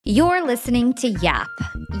You're listening to Yap,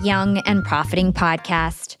 Young and Profiting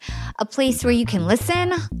Podcast, a place where you can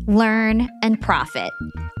listen, learn, and profit.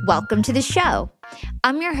 Welcome to the show.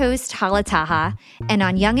 I'm your host, Hala Taha, and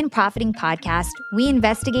on Young and Profiting Podcast, we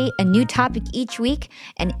investigate a new topic each week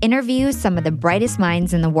and interview some of the brightest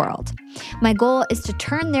minds in the world. My goal is to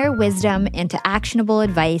turn their wisdom into actionable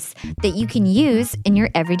advice that you can use in your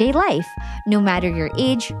everyday life, no matter your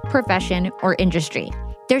age, profession, or industry.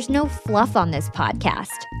 There's no fluff on this podcast,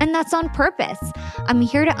 and that's on purpose. I'm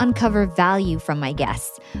here to uncover value from my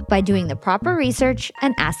guests by doing the proper research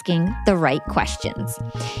and asking the right questions.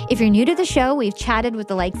 If you're new to the show, we've chatted with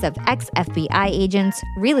the likes of ex-FBI agents,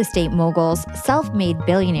 real estate moguls, self-made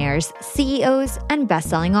billionaires, CEOs, and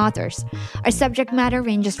best-selling authors. Our subject matter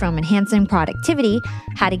ranges from enhancing productivity,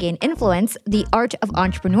 how to gain influence, the art of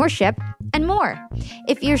entrepreneurship, and more.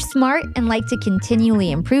 If you're smart and like to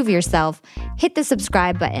continually improve yourself, hit the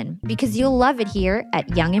subscribe button because you'll love it here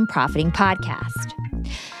at Young and Profiting Podcast.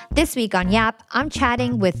 This week on Yap, I'm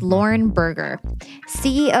chatting with Lauren Berger,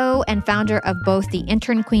 CEO and founder of both the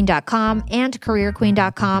internqueen.com and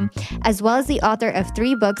careerqueen.com, as well as the author of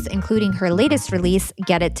 3 books, including her latest release,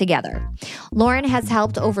 Get It Together. Lauren has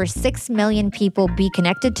helped over 6 million people be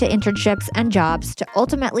connected to internships and jobs to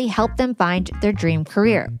ultimately help them find their dream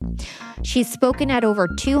career. She's spoken at over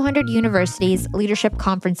 200 universities, leadership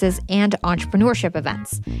conferences, and entrepreneurship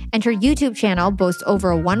events. And her YouTube channel boasts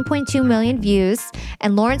over 1.2 million views,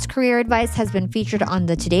 and Lauren's career advice has been featured on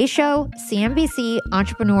The Today Show, CNBC,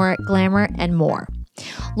 Entrepreneur, Glamour, and more.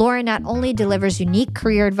 Lauren not only delivers unique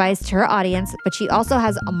career advice to her audience, but she also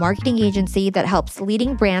has a marketing agency that helps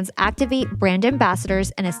leading brands activate brand ambassadors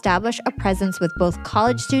and establish a presence with both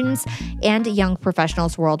college students and young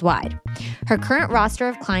professionals worldwide. Her current roster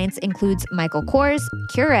of clients includes Michael Kors,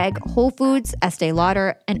 Keurig, Whole Foods, Estee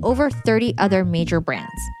Lauder, and over 30 other major brands.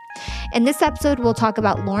 In this episode, we'll talk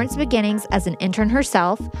about Lauren's beginnings as an intern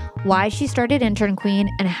herself, why she started Intern Queen,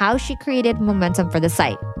 and how she created momentum for the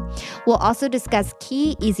site. We'll also discuss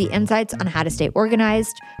key, easy insights on how to stay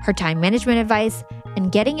organized, her time management advice,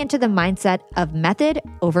 and getting into the mindset of method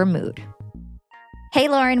over mood. Hey,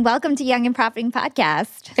 Lauren, welcome to Young and Profiting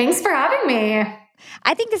Podcast. Thanks for having me.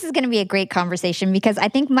 I think this is going to be a great conversation because I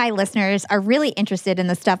think my listeners are really interested in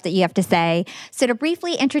the stuff that you have to say. So to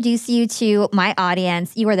briefly introduce you to my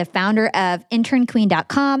audience, you are the founder of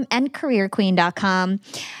internqueen.com and careerqueen.com.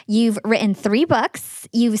 You've written 3 books.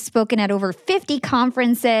 You've spoken at over 50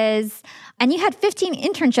 conferences, and you had 15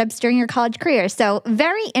 internships during your college career. So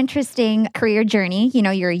very interesting career journey. You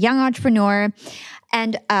know, you're a young entrepreneur.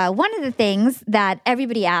 And one of the things that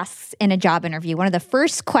everybody asks in a job interview, one of the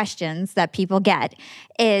first questions that people get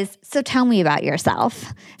is, so tell me about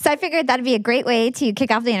yourself. So I figured that'd be a great way to kick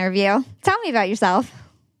off the interview. Tell me about yourself.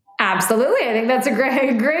 Absolutely. I think that's a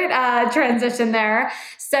great transition there.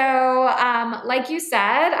 So like you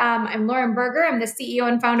said, I'm Lauren Berger. I'm the CEO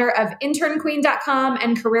and founder of internqueen.com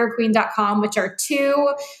and careerqueen.com, which are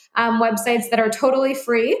 2 websites that are totally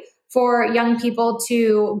free for young people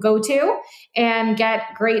to go to and get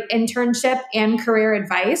great internship and career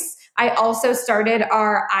advice. I also started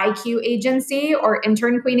our IQ agency or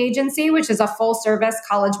Intern Queen agency, which is a full service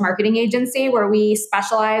college marketing agency where we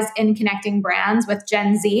specialize in connecting brands with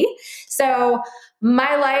Gen Z. So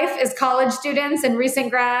my life is college students and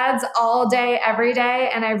recent grads all day, every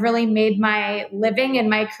day. And I've really made my living and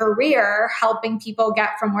my career helping people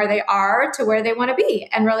get from where they are to where they want to be.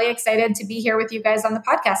 And really excited to be here with you guys on the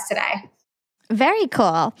podcast today. Very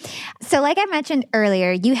cool. So like I mentioned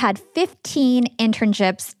earlier, you had 15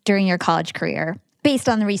 internships during your college career based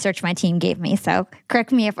on the research my team gave me. So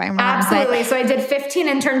correct me if I'm wrong. Absolutely. So I did 15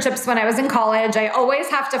 internships when I was in college. I always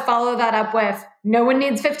have to follow that up with no one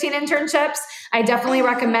needs 15 internships. I definitely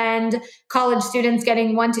recommend college students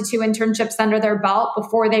getting 1 to 2 internships under their belt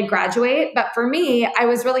before they graduate. But for me, I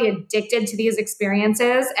was really addicted to these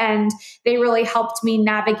experiences and they really helped me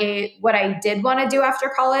navigate what I did want to do after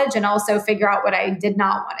college and also figure out what I did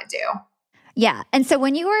not want to do. Yeah. And so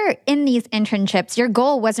when you were in these internships, your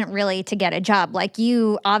goal wasn't really to get a job. Like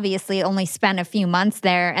you obviously only spent a few months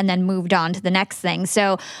there and then moved on to the next thing.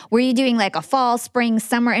 So were you doing like a fall, spring,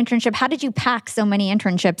 summer internship? How did you pack so many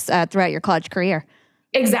internships throughout your college career?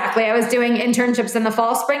 Exactly. I was doing internships in the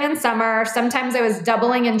fall, spring, and summer. Sometimes I was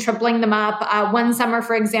doubling and tripling them up. One summer,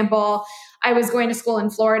 for example, I was going to school in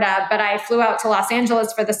Florida, but I flew out to Los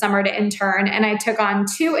Angeles for the summer to intern, and I took on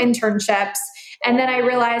 2 internships. And then I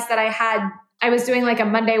realized that I was doing like a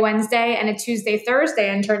Monday, Wednesday, and a Tuesday, Thursday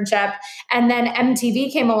internship. And then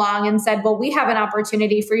MTV came along and said, well, we have an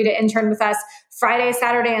opportunity for you to intern with us Friday,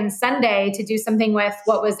 Saturday, and Sunday to do something with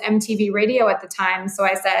what was MTV Radio at the time. So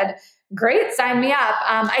I said, great, sign me up.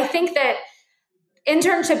 I think that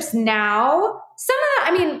internships now,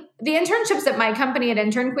 the internships at my company at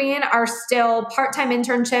Intern Queen are still part-time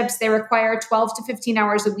internships. They require 12 to 15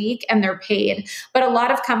 hours a week and they're paid. But a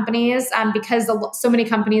lot of companies, because so many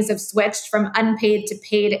companies have switched from unpaid to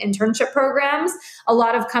paid internship programs, a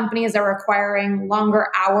lot of companies are requiring longer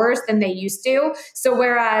hours than they used to. So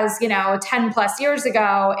whereas, 10 plus years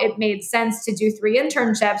ago, it made sense to do 3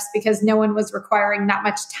 internships because no one was requiring that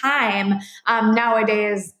much time,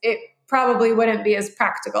 nowadays it probably wouldn't be as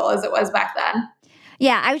practical as it was back then.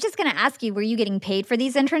 Yeah, I was just going to ask you, were you getting paid for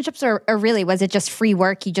these internships or really was it just free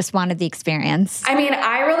work? You just wanted the experience?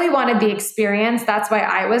 I really wanted the experience. That's why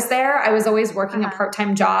I was there. I was always working a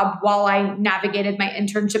part-time job while I navigated my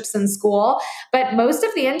internships in school. But most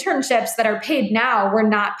of the internships that are paid now were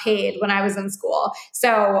not paid when I was in school.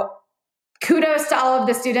 So kudos to all of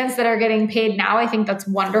the students that are getting paid now. I think that's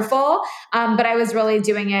wonderful. But I was really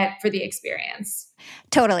doing it for the experience.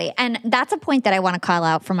 Totally. And that's a point that I want to call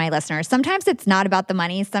out for my listeners. Sometimes it's not about the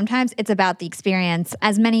money. Sometimes it's about the experience.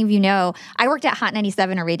 As many of you know, I worked at Hot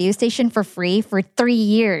 97, a radio station, for free for 3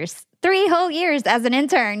 years. 3 whole years as an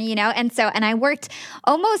intern, and I worked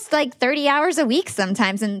almost like 30 hours a week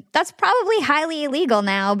sometimes. And that's probably highly illegal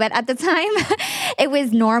now. But at the time, it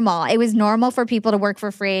was normal. It was normal for people to work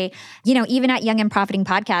for free. Even at Young and Profiting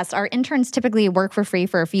Podcast, our interns typically work for free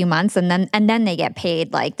for a few months and then they get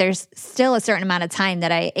paid. Like there's still a certain amount of time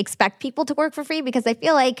that I expect people to work for free because I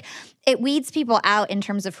feel like it weeds people out in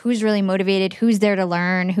terms of who's really motivated, who's there to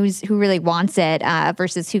learn, who really wants it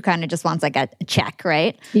versus who kind of just wants like a check,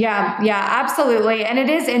 right? Yeah, absolutely. And it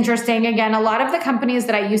is interesting. Again, a lot of the companies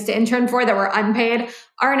that I used to intern for that were unpaid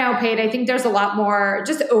are now paid. I think there's a lot more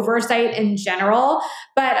just oversight in general.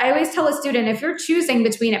 But I always tell a student, if you're choosing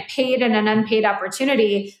between a paid and an unpaid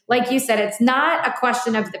opportunity, like you said, it's not a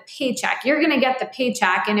question of the paycheck. You're going to get the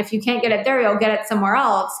paycheck. And if you can't get it there, you'll get it somewhere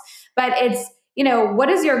else. But it's, what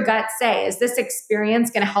does your gut say? Is this experience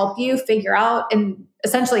going to help you figure out and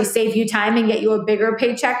essentially save you time and get you a bigger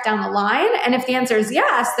paycheck down the line? And if the answer is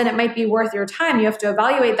yes, then it might be worth your time. You have to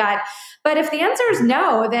evaluate that. But if the answer is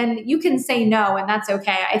no, then you can say no, and that's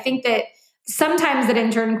okay. I think that sometimes at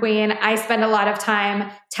Intern Queen, I spend a lot of time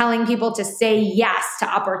telling people to say yes to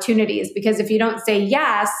opportunities, because if you don't say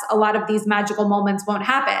yes, a lot of these magical moments won't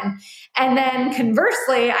happen. And then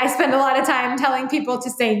conversely, I spend a lot of time telling people to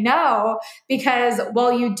say no, because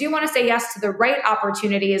while you do want to say yes to the right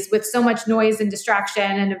opportunities with so much noise and distraction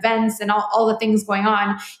and events and all the things going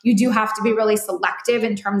on, you do have to be really selective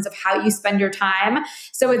in terms of how you spend your time.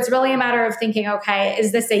 So it's really a matter of thinking, okay,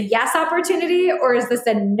 is this a yes opportunity or is this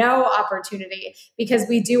a no opportunity? Because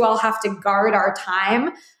we do all have to guard our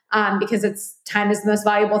time. Because time is the most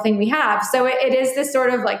valuable thing we have. So it is this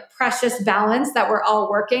sort of like precious balance that we're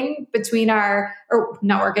all working between a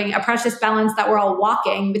precious balance that we're all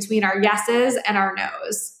walking between our yeses and our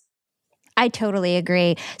nos. I totally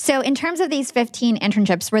agree. So in terms of these 15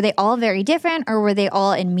 internships, were they all very different or were they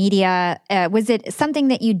all in media? Was it something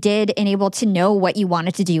that you did and able to know what you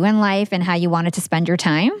wanted to do in life and how you wanted to spend your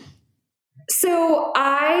time? So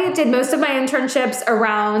I did most of my internships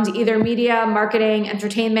around either media, marketing,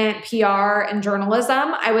 entertainment, PR, and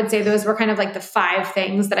journalism. I would say those were kind of like the 5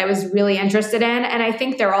 things that I was really interested in. And I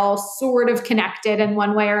think they're all sort of connected in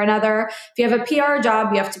one way or another. If you have a PR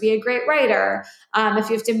job, you have to be a great writer. If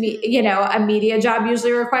you have to be, a media job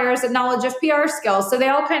usually requires a knowledge of PR skills. So they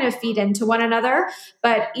all kind of feed into one another.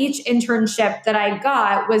 But each internship that I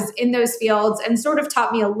got was in those fields and sort of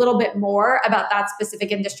taught me a little bit more about that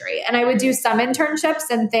specific industry. And I would do some internships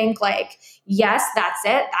and think like, yes, that's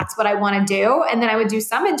it. That's what I want to do. And then I would do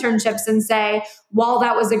some internships and say, while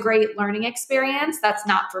that was a great learning experience, that's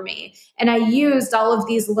not for me. And I used all of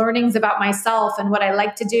these learnings about myself and what I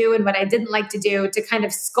like to do and what I didn't like to do to kind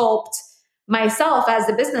of sculpt myself as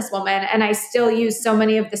a businesswoman. And I still use so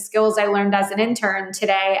many of the skills I learned as an intern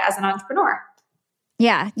today as an entrepreneur.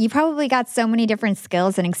 Yeah, you probably got so many different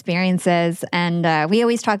skills and experiences. And we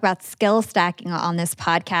always talk about skill stacking on this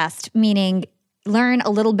podcast, meaning learn a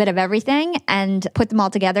little bit of everything and put them all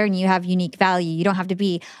together and you have unique value. You don't have to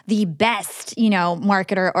be the best,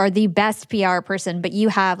 marketer or the best PR person, but you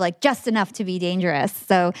have like just enough to be dangerous.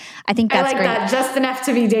 So I think that's great. I like that, just enough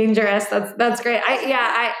to be dangerous. That's great.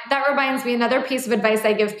 That reminds me, another piece of advice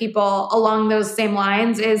I give people along those same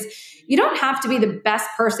lines is you don't have to be the best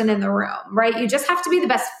person in the room, right? You just have to be the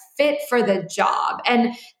best fit for the job.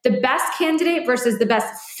 And the best candidate versus the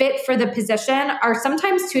best fit for the position are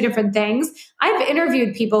sometimes 2 different things. I've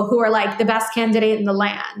interviewed people who are like the best candidate in the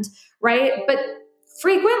land, right? But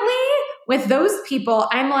frequently with those people,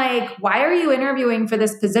 I'm like, why are you interviewing for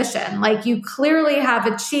this position? Like you clearly have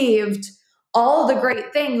achieved all the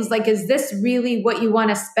great things. Like, is this really what you want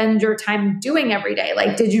to spend your time doing every day?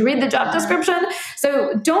 Like, did you read the job description?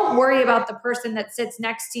 So don't worry about the person that sits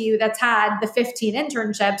next to you that's had the 15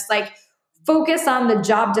 internships. Like, focus on the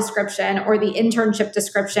job description or the internship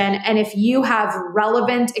description. And if you have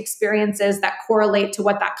relevant experiences that correlate to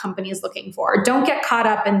what that company is looking for, don't get caught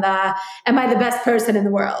up in the, am I the best person in the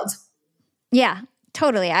world? Yeah,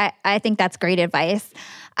 totally. I think that's great advice.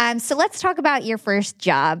 So let's talk about your first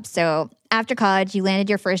job. So after college, you landed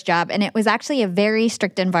your first job, and it was actually a very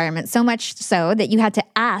strict environment, so much so that you had to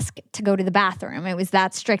ask to go to the bathroom. It was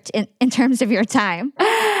that strict in terms of your time.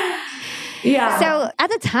 Yeah. So at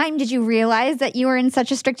the time, did you realize that you were in such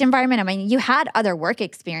a strict environment? I mean, you had other work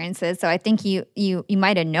experiences, so I think you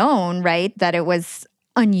might have known, right, that it was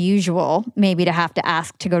unusual maybe to have to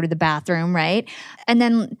ask to go to the bathroom, right? And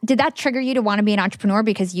then did that trigger you to want to be an entrepreneur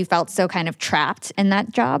because you felt so kind of trapped in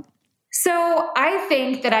that job? So I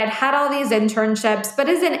think that I'd had all these internships, but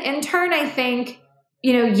as an intern, I think,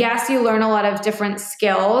 yes, you learn a lot of different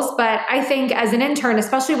skills, but I think as an intern,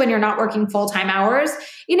 especially when you're not working full-time hours,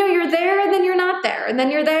 you're there and then you're not there, and then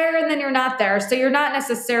you're there and then you're not there. So you're not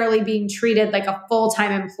necessarily being treated like a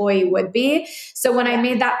full-time employee would be. So when I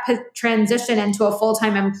made that transition into a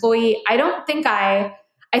full-time employee, I think I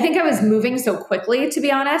was moving so quickly, to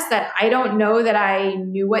be honest, that I don't know that I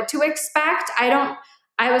knew what to expect.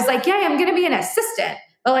 I was like, yeah, I'm going to be an assistant,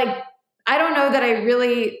 but like, I don't know that I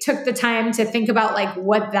really took the time to think about like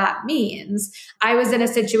what that means. I was in a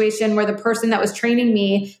situation where the person that was training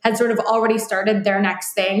me had sort of already started their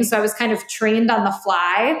next thing. So I was kind of trained on the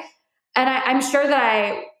fly. And I'm sure that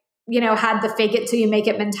I, had the fake it till you make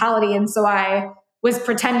it mentality. And so I was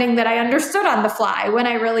pretending that I understood on the fly when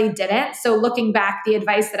I really didn't. So looking back, the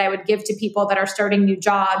advice that I would give to people that are starting new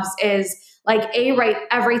jobs is like, write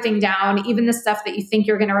everything down, even the stuff that you think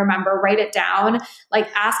you're going to remember, write it down, like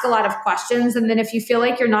ask a lot of questions. And then if you feel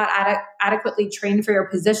like you're not adequately trained for your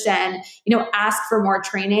position, ask for more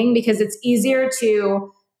training, because it's easier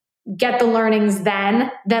to get the learnings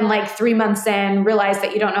than like 3 months in, realize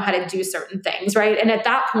that you don't know how to do certain things, right? And at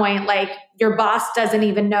that point, like your boss doesn't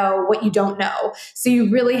even know what you don't know. So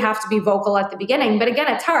you really have to be vocal at the beginning. But again,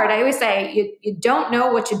 it's hard. I always say you don't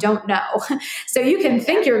know what you don't know. So you can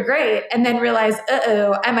think you're great and then realize,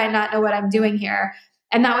 I might not know what I'm doing here.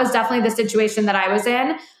 And that was definitely the situation that I was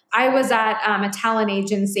in. I was at a talent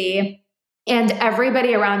agency, and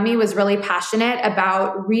everybody around me was really passionate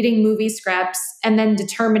about reading movie scripts and then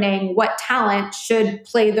determining what talent should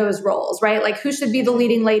play those roles, right? Like who should be the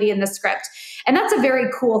leading lady in the script. And that's a very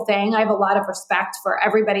cool thing. I have a lot of respect for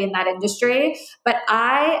everybody in that industry. But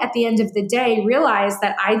I, at the end of the day, realized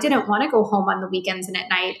that I didn't want to go home on the weekends and at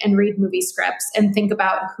night and read movie scripts and think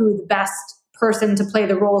about who the best person to play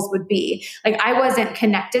the roles would be. Like I wasn't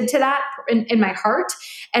connected to that in my heart.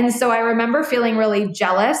 And so I remember feeling really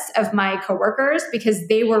jealous of my coworkers because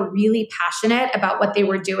they were really passionate about what they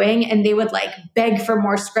were doing and they would like beg for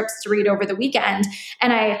more scripts to read over the weekend.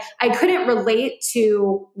 And I couldn't relate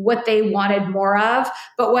to what they wanted more of,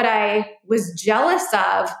 but what I was jealous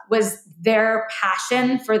of was their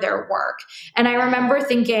passion for their work. And I remember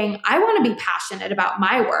thinking, I want to be passionate about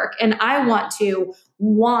my work and I want to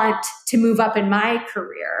move up in my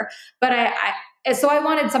career. But so I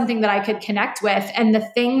wanted something that I could connect with. And the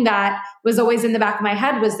thing that was always in the back of my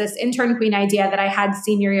head was this intern queen idea that I had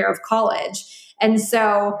senior year of college. And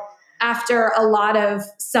so after a lot of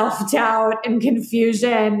self-doubt and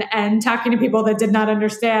confusion and talking to people that did not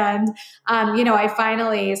understand, I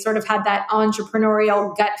finally sort of had that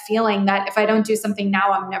entrepreneurial gut feeling that if I don't do something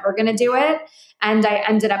now, I'm never going to do it. And I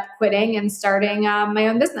ended up quitting and starting my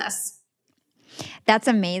own business. That's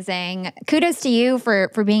amazing. Kudos to you for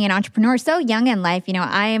being an entrepreneur so young in life.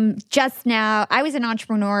 I was an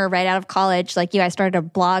entrepreneur right out of college. Like you, I started a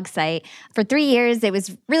blog site. For 3 years, it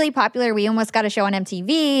was really popular. We almost got a show on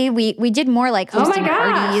MTV. We did more like hosting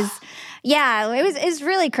parties. Yeah, it was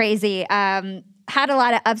really crazy. Had a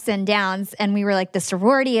lot of ups and downs, and we were like the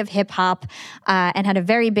sorority of hip hop, and had a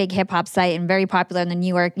very big hip hop site and very popular in the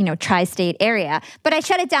New York, tri-state area. But I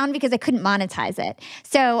shut it down because I couldn't monetize it.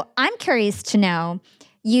 So I'm curious to know,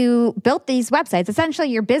 you built these websites. Essentially,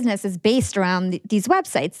 your business is based around these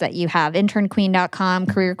websites that you have, internqueen.com,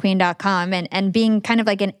 careerqueen.com, and being kind of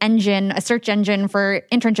like a search engine for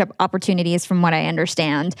internship opportunities, from what I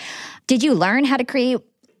understand. Did you learn how to create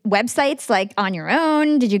websites like on your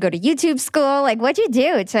own? Did you go to YouTube school? Like what'd you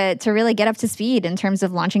do to really get up to speed in terms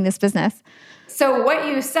of launching this business? So what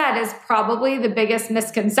you said is probably the biggest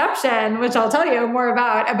misconception, which I'll tell you more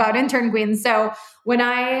about Intern Queen. So when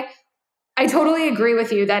I I totally agree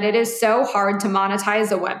with you that it is so hard to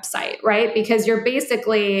monetize a website, right? Because you're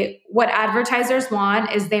basically, what advertisers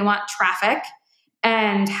want is they want traffic.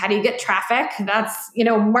 And how do you get traffic? That's,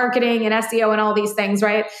 marketing and SEO and all these things,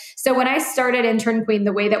 right? So when I started Intern Queen,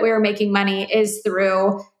 the way that we were making money is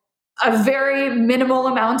through a very minimal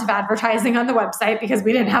amount of advertising on the website because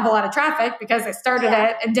we didn't have a lot of traffic because I started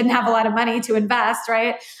it and didn't have a lot of money to invest,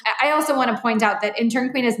 right? I also want to point out that Intern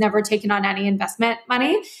Queen has never taken on any investment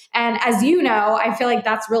money. And as you know, I feel like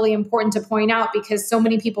that's really important to point out because so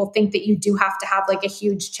many people think that you do have to have like a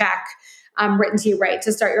huge check written to you, right,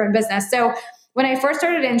 to start your own business. So when I first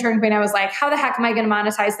started Intern Queen, I was like, how the heck am I going to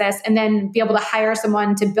monetize this and then be able to hire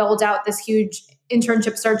someone to build out this huge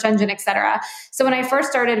internship search engine, et cetera. So when I first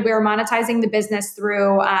started, we were monetizing the business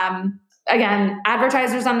through, again,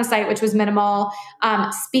 advertisers on the site, which was minimal.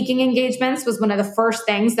 Speaking engagements was one of the first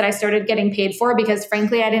things that I started getting paid for because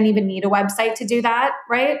frankly, I didn't even need a website to do that,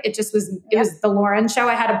 right? It just was, it was the Lauren show.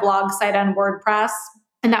 I had a blog site on WordPress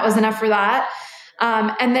and that was enough for that.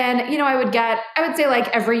 And then, I would say like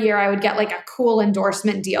every year I would get like a cool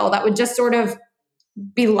endorsement deal that would just sort of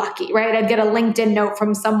be lucky, right? I'd get a LinkedIn note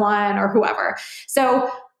from someone or whoever. So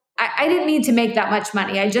I didn't need to make that much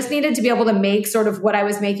money. I just needed to be able to make sort of what I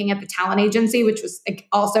was making at the talent agency, which was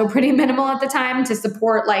also pretty minimal at the time to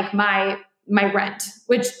support like my rent,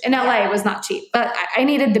 which in LA was not cheap, but I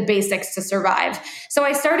needed the basics to survive. So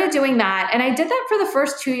I started doing that. And I did that for the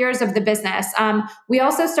first 2 years of the business. We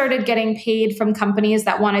also started getting paid from companies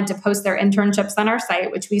that wanted to post their internships on our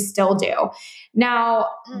site, which we still do. Now,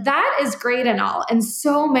 that is great and all. And there's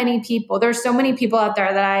so many people out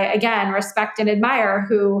there that I, again, respect and admire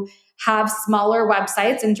who have smaller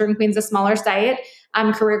websites. Intern Queen's a smaller site.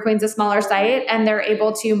 Career Queen's a smaller site. And they're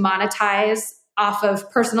able to monetize off of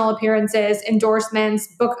personal appearances, endorsements,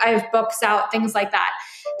 I have books out, things like that.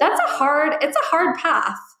 It's a hard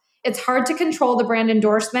path. It's hard to control the brand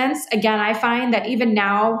endorsements. Again, I find that even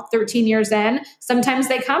now, 13 years in, sometimes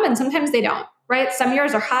they come and sometimes they don't, right? Some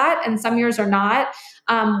years are hot and some years are not.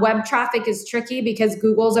 Web traffic is tricky because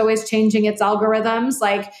Google's always changing its algorithms.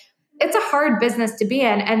 Like, it's a hard business to be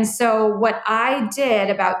in. And so what I did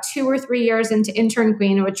about 2 or 3 years into Intern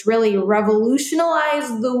Queen, which really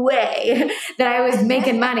revolutionized the way that I was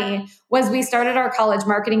making money, was we started our college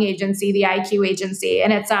marketing agency, the IQ Agency.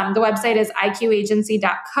 And it's the website is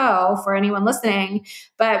iqagency.co for anyone listening.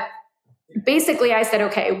 But basically I said,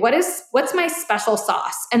 okay, what's my special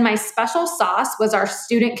sauce? And my special sauce was our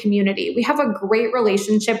student community. We have a great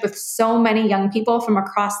relationship with so many young people from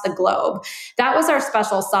across the globe. That was our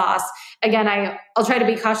special sauce. Again, I'll try to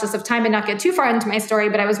be cautious of time and not get too far into my story,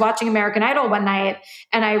 but I was watching American Idol one night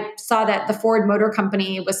and I saw that the Ford Motor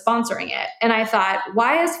Company was sponsoring it. And I thought,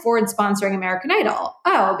 why is Ford sponsoring American Idol?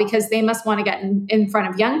 Oh, because they must want to get in front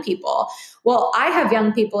of young people. Well, I have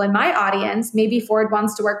young people in my audience. Maybe Ford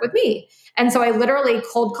wants to work with me. And so I literally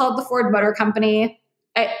cold called the Ford Motor Company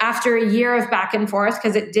after a year of back and forth,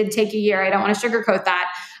 because it did take a year. I don't want to sugarcoat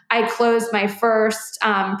that. I closed my first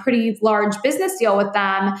pretty large business deal with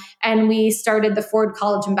them, and we started the Ford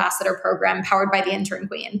College Ambassador Program powered by the Intern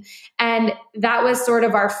Queen. And that was sort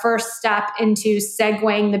of our first step into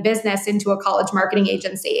segueing the business into a college marketing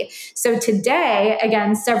agency. So today,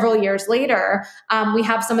 again, several years later, we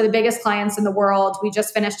have some of the biggest clients in the world. We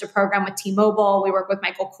just finished a program with T-Mobile. We work with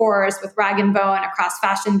Michael Kors, with Rag & Bone, across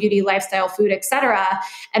fashion, beauty, lifestyle, food, et cetera.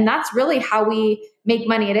 And that's really how we make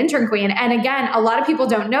money at Intern Queen. And again, a lot of people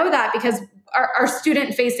don't know that because our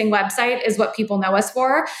student-facing website is what people know us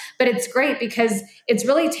for. But it's great because it's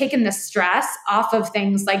really taken the stress off of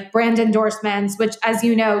things like brand endorsements, which, as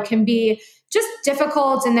you know, can be just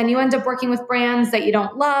difficult. And then you end up working with brands that you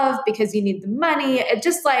don't love because you need the money. It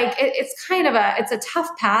just like, it's kind of it's a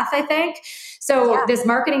tough path, I think. So This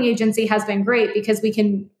marketing agency has been great because we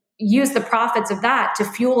can use the profits of that to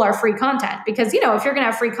fuel our free content. Because, if you're going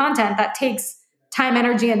to have free content, that takes time,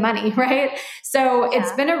 energy, and money, right? So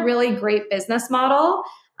It's been a really great business model.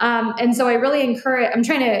 And so I really encourage,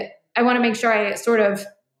 I want to make sure I sort of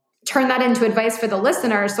turn that into advice for the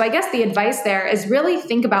listeners. So I guess the advice there is really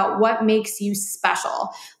think about what makes you special.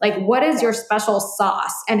 Like, what is your special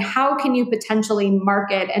sauce and how can you potentially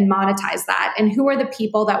market and monetize that? And who are the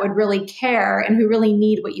people that would really care and who really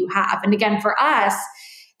need what you have? And again, for us,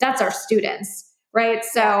 that's our students. Right.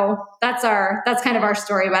 So that's kind of our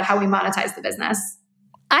story about how we monetize the business.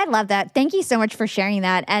 I love that. Thank you so much for sharing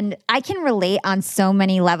that. And I can relate on so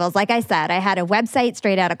many levels. Like I said, I had a website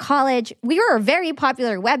straight out of college. We were a very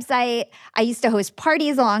popular website. I used to host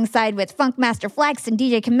parties alongside with Funkmaster Flex and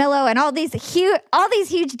DJ Camilo and all these huge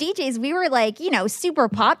DJs. We were like, super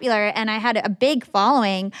popular, and I had a big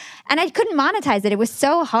following, and I couldn't monetize it. It was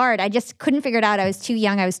so hard. I just couldn't figure it out. I was too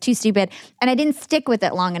young. I was too stupid, and I didn't stick with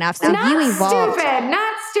it long enough. So you evolved.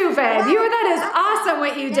 Not stupid. That is awesome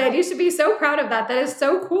what you did. You should be so proud of that. That is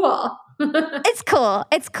so cool.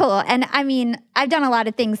 It's cool. And I mean, I've done a lot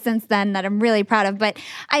of things since then that I'm really proud of, but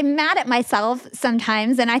I'm mad at myself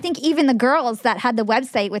sometimes. And I think even the girls that had the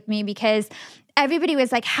website with me, because everybody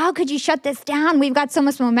was like, how could you shut this down? We've got so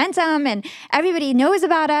much momentum and everybody knows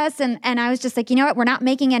about us. And I was just like, you know what? We're not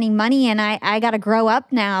making any money, and I got to grow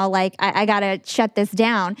up now. Like, I got to shut this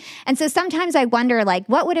down. And so sometimes I wonder, like,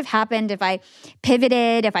 what would have happened if I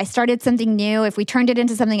pivoted, if I started something new, if we turned it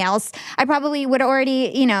into something else? I probably would already,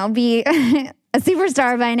 be a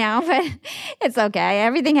superstar by now, but it's okay.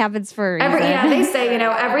 Everything happens for a reason. They say,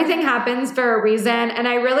 everything happens for a reason. And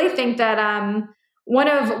I really think that, one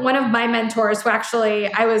of my mentors, who actually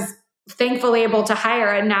I was thankfully able to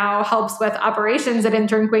hire and now helps with operations at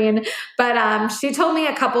Intern Queen, but she told me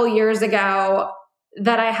a couple years ago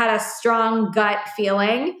that I had a strong gut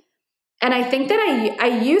feeling. And I think that I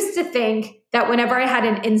used to think that whenever I had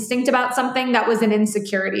an instinct about something, that was an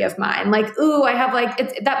insecurity of mine. Like, ooh, I have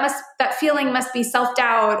that feeling must be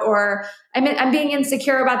self-doubt, or I'm being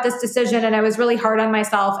insecure about this decision, and I was really hard on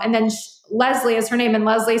myself. And then Leslie is her name, and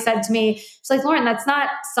Leslie said to me, she's like, Lauren, that's not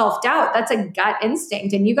self-doubt. That's a gut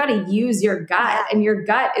instinct, and you got to use your gut, and your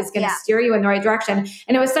gut is going to steer you in the right direction.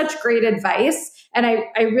 And it was such great advice. And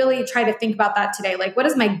I really try to think about that today. Like, what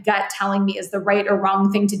is my gut telling me is the right or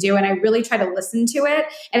wrong thing to do? And I really try to listen to it.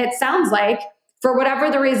 And it sounds like, for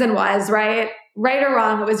whatever the reason was, right or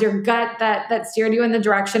wrong, it was your gut that steered you in the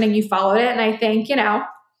direction, and you followed it. And I think,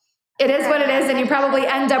 it is what it is, and you probably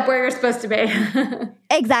end up where you're supposed to be.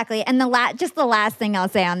 Exactly. And the last thing I'll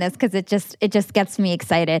say on this, because it just gets me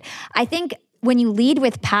excited. I think when you lead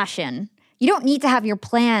with passion, you don't need to have your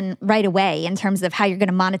plan right away in terms of how you're going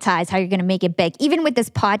to monetize, how you're going to make it big. Even with this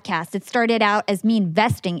podcast, it started out as me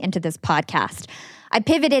investing into this podcast. I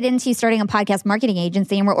pivoted into starting a podcast marketing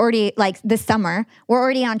agency, and we're already, like, this summer, we're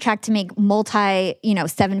already on track to make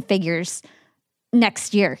seven figures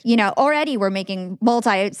next year. Already we're making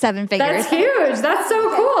multi-seven figures. That's huge. That's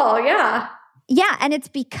so cool. Yeah. Yeah. And it's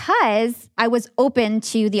because I was open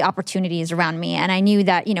to the opportunities around me. And I knew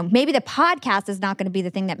that, maybe the podcast is not going to be the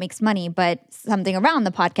thing that makes money, but something around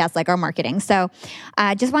the podcast, like our marketing. So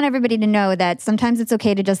I just want everybody to know that sometimes it's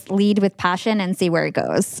okay to just lead with passion and see where it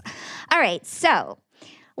goes. All right. So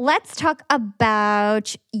let's talk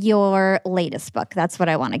about your latest book. That's what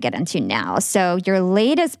I want to get into now. So your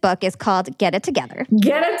latest book is called Get It Together.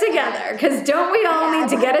 Get It Together. Because don't we all need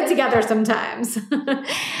to get it together sometimes?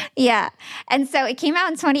 Yeah. And so it came out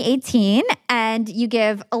in 2018, and you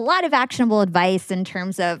give a lot of actionable advice in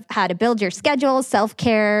terms of how to build your schedule,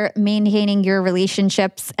 self-care, maintaining your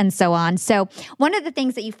relationships, and so on. So one of the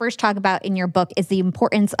things that you first talk about in your book is the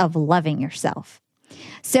importance of loving yourself.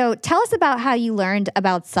 So tell us about how you learned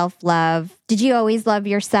about self-love. Did you always love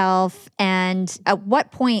yourself? And at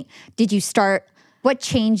what point did you start? What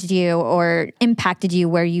changed you or impacted you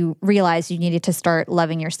where you realized you needed to start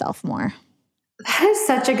loving yourself more? That is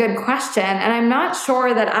such a good question. And I'm not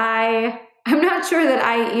sure that I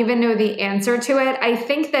even know the answer to it. I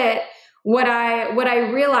think that what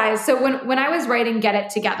I realized, so when I was writing Get It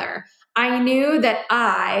Together, I knew that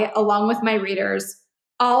I, along with my readers,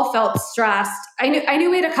 all felt stressed. I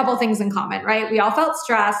knew we had a couple things in common, right? We all felt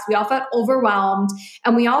stressed, we all felt overwhelmed,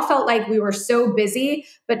 and we all felt like we were so busy,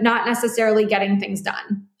 but not necessarily getting things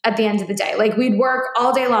done at the end of the day. Like, we'd work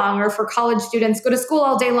all day long, or for college students, go to school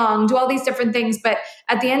all day long, do all these different things. But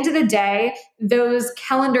at the end of the day, those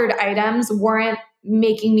calendared items weren't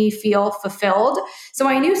making me feel fulfilled. So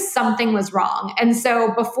I knew something was wrong. And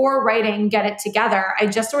so before writing Get It Together, I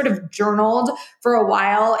just sort of journaled for a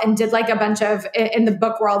while and did like a bunch of, in the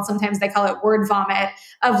book world, sometimes they call it word vomit,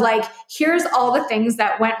 of like, here's all the things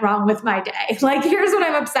that went wrong with my day. Like, here's what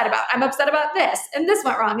I'm upset about. I'm upset about this, and this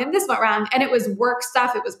went wrong, and this went wrong. And it was work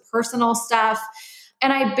stuff. It was personal stuff.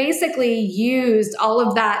 And I basically used all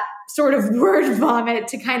of that sort of word vomit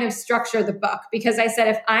to kind of structure the book, because I said,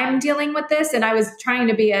 if I'm dealing with this, and I was trying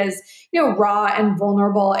to be as, raw and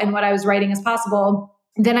vulnerable in what I was writing as possible,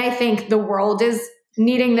 then I think the world is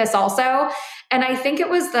needing this also. And I think it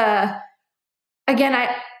was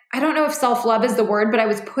I don't know if self-love is the word, but I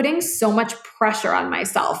was putting so much pressure on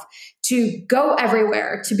myself to go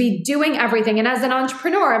everywhere, to be doing everything. And as an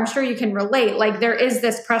entrepreneur, I'm sure you can relate. Like there is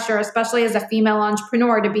this pressure, especially as a female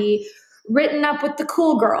entrepreneur, to be written up with the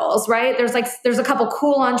cool girls, right? There's a couple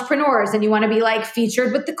cool entrepreneurs and you want to be like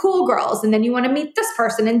featured with the cool girls. And then you want to meet this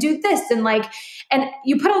person and do this. And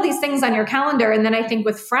you put all these things on your calendar. And then I think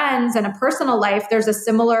with friends and a personal life, there's a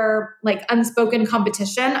similar like unspoken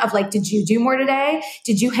competition of like, did you do more today?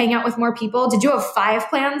 Did you hang out with more people? Did you have 5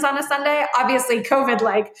 plans on a Sunday? Obviously COVID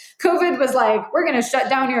was like, we're going to shut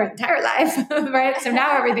down your entire life, right? So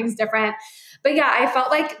now everything's different. But yeah, I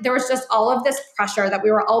felt like there was just all of this pressure that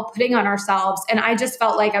we were all putting on ourselves. And I just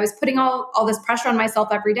felt like I was putting all this pressure on myself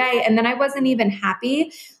every day. And then I wasn't even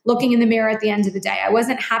happy looking in the mirror at the end of the day. I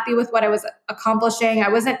wasn't happy with what I was accomplishing.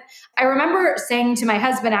 I remember saying to my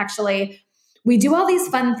husband, actually, we do all these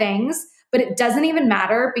fun things, but it doesn't even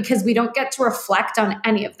matter because we don't get to reflect on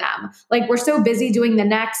any of them. Like we're so busy doing the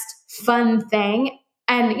next fun thing.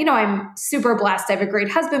 And, I'm super blessed. I have a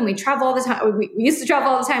great husband. We travel all the time. We used to travel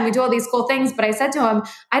all the time. We do all these cool things. But I said to him,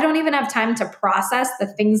 I don't even have time to process the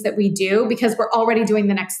things that we do because we're already doing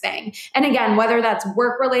the next thing. And again, whether that's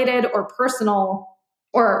work related or personal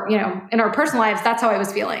or, in our personal lives, that's how I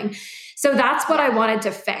was feeling. So that's what I wanted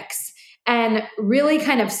to fix. And really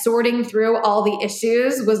kind of sorting through all the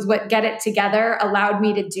issues was what Get It Together allowed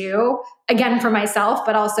me to do, again, for myself,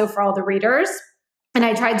 but also for all the readers. And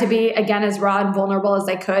I tried to be, again, as raw and vulnerable as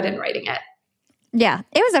I could in writing it. Yeah,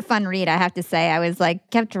 it was a fun read, I have to say. I was like,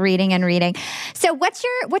 kept reading and reading. So what's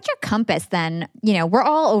your compass then? We're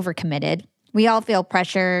all overcommitted. We all feel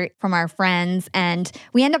pressure from our friends, and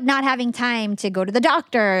we end up not having time to go to the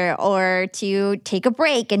doctor or to take a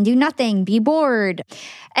break and do nothing, be bored,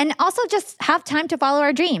 and also just have time to follow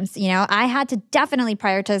our dreams. I had to definitely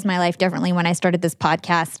prioritize my life differently when I started this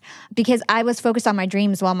podcast because I was focused on my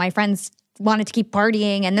dreams while my friends wanted to keep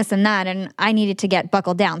partying and this and that, and I needed to get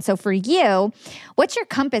buckled down. So for you, what's your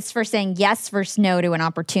compass for saying yes versus no to an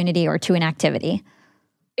opportunity or to an activity?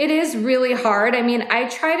 It is really hard. I mean, I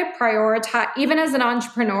try to prioritize, even as an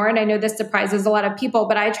entrepreneur, and I know this surprises a lot of people,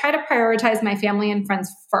 but I try to prioritize my family and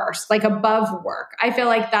friends first, like above work. I feel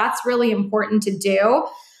like that's really important to do.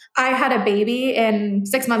 I had a baby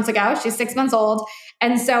 6 months ago. She's 6 months old.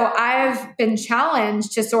 And so I've been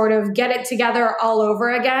challenged to sort of get it together all over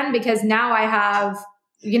again because now I have,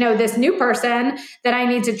 this new person that I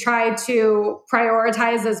need to try to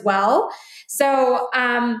prioritize as well. So,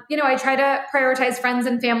 I try to prioritize friends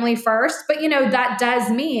and family first, but, that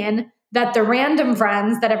does mean that the random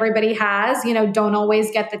friends that everybody has, don't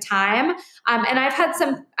always get the time. And I've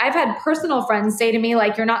had personal friends say to me,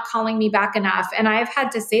 like, you're not calling me back enough. And I've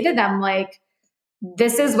had to say to them, like,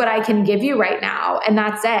 this is what I can give you right now. And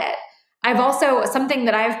that's it. I've also, something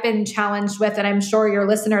that I've been challenged with, and I'm sure your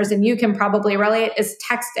listeners and you can probably relate, is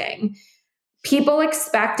texting. People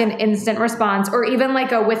expect an instant response or even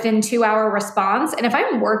like a within 2-hour response. And if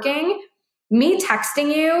I'm working, me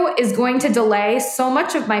texting you is going to delay so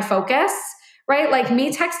much of my focus, right? Like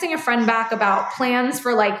me texting a friend back about plans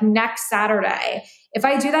for like next Saturday. If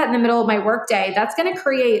I do that in the middle of my workday, that's going to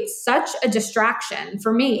create such a distraction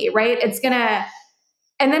for me, right? It's going to,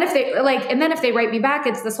 and then if they write me back,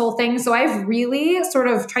 it's this whole thing. So I've really sort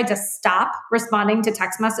of tried to stop responding to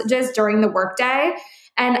text messages during the workday.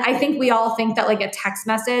 And I think we all think that like a text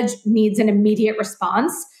message needs an immediate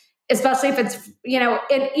response, especially if it's,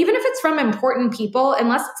 even if it's from important people,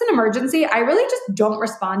 unless it's an emergency, I really just don't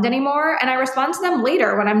respond anymore. And I respond to them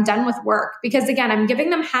later when I'm done with work, because again, I'm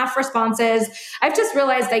giving them half responses. I've just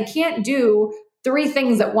realized I can't do 3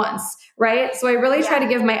 things at once, right? So I really try to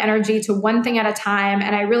give my energy to one thing at a time.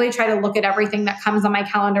 And I really try to look at everything that comes on my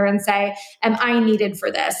calendar and say, am I needed for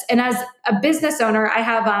this? And as a business owner, I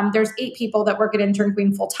have, there's 8 people that work at Intern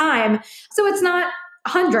Queen full time. So it's not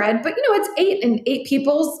 100, but it's 8, and 8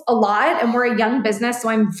 people's a lot. And we're a young business, so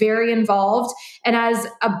I'm very involved. And as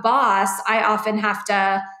a boss, I often have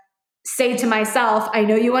to say to myself, I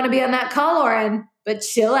know you want to be on that call, Lauren, but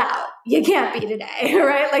chill out. You can't be today,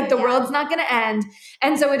 right? Like the world's not going to end.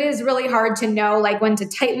 And so it is really hard to know like when to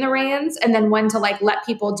tighten the reins and then when to like let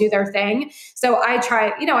people do their thing. So I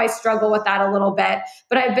try, I struggle with that a little bit,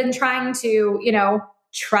 but I've been trying to,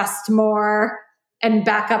 trust more and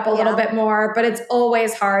back up a little bit more, but it's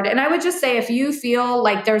always hard. And I would just say, if you feel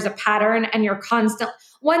like there's a pattern and you're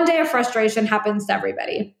one day of frustration happens to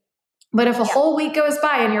everybody. But if a whole week goes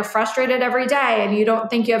by and you're frustrated every day and you don't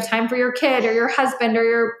think you have time for your kid or your husband or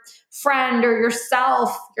your friend or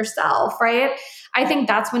yourself, right? I think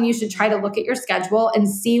that's when you should try to look at your schedule and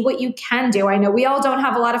see what you can do. I know we all don't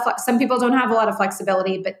have a lot of, some people don't have a lot of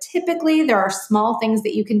flexibility, but typically there are small things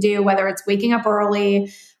that you can do, whether it's waking up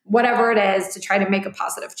early, whatever it is to try to make a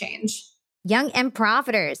positive change. Young and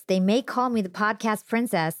Profiters, they may call me the podcast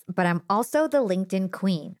princess, but I'm also the LinkedIn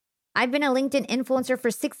queen. I've been a LinkedIn influencer for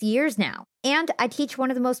 6 years now, and I teach one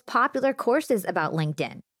of the most popular courses about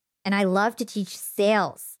LinkedIn. And I love to teach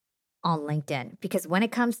sales on LinkedIn because when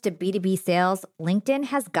it comes to B2B sales, LinkedIn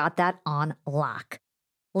has got that on lock.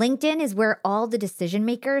 LinkedIn is where all the decision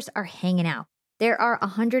makers are hanging out. There are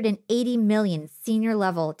 180 million senior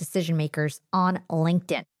level decision makers on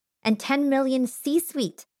LinkedIn and 10 million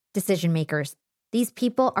C-suite decision makers. These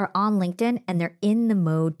people are on LinkedIn and they're in the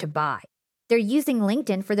mode to buy. They're using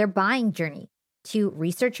LinkedIn for their buying journey, to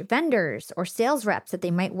research vendors or sales reps that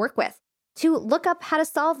they might work with, to look up how to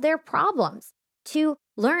solve their problems, to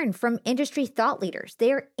learn from industry thought leaders.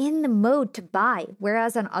 They are in the mode to buy,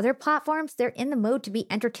 whereas on other platforms, they're in the mode to be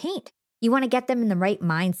entertained. You want to get them in the right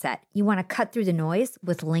mindset. You want to cut through the noise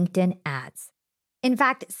with LinkedIn ads. In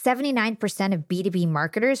fact, 79% of B2B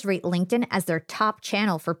marketers rate LinkedIn as their top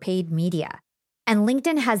channel for paid media. And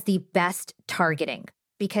LinkedIn has the best targeting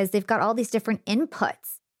because they've got all these different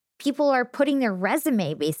inputs. People are putting their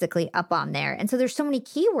resume basically up on there. And so there's so many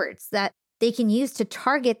keywords that they can use to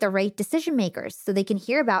target the right decision makers so they can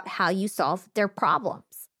hear about how you solve their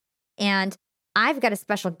problems. And I've got a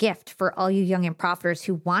special gift for all you young and profiters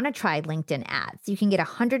who want to try LinkedIn ads. You can get a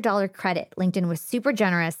 $100 credit. LinkedIn was super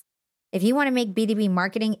generous. If you want to make B2B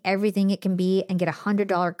marketing everything it can be and get a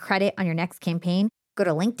 $100 credit on your next campaign, go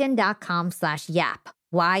to linkedin.com/yap,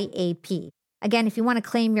 YAP. Again, if you want to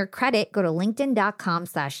claim your credit, go to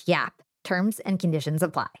linkedin.com/yap. Terms and conditions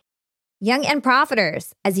apply. Young and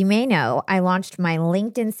Profiters, as you may know, I launched my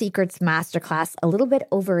LinkedIn Secrets Masterclass a little bit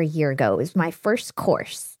over a year ago. It was my first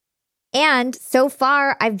course. And so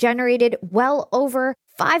far, I've generated well over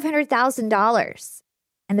 $500,000.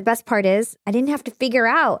 And the best part is I didn't have to figure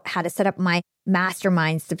out how to set up my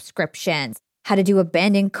mastermind subscriptions, how to do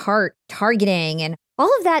abandoned cart targeting, and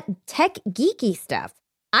all of that tech geeky stuff.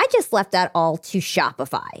 I just left that all to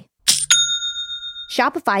Shopify.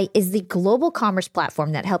 Shopify is the global commerce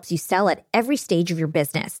platform that helps you sell at every stage of your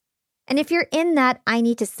business. And if you're in that I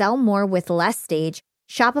need to sell more with less stage,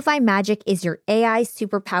 Shopify Magic is your AI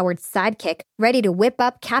superpowered sidekick ready to whip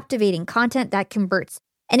up captivating content that converts.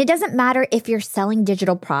 And it doesn't matter if you're selling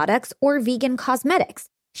digital products or vegan cosmetics.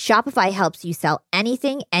 Shopify helps you sell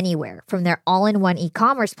anything, anywhere, from their all-in-one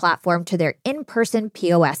e-commerce platform to their in-person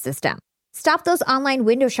POS system. Stop those online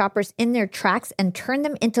window shoppers in their tracks and turn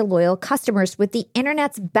them into loyal customers with the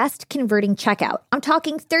internet's best converting checkout. I'm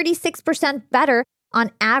talking 36% better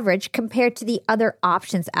on average compared to the other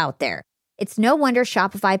options out there. It's no wonder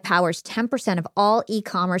Shopify powers 10% of all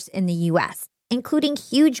e-commerce in the US, including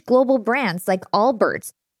huge global brands like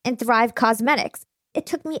Allbirds and Thrive Cosmetics. It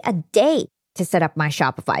took me a day to set up my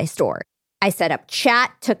Shopify store. I set up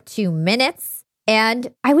chat, took 2 minutes,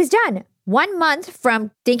 and I was done. 1 month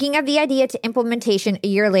from thinking of the idea to implementation, a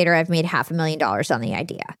year later, I've made $500,000 on the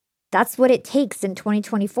idea. That's what it takes in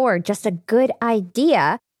 2024, just a good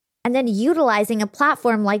idea, and then utilizing a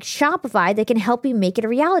platform like Shopify that can help you make it a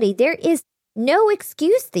reality. There is no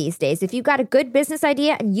excuse these days. If you've got a good business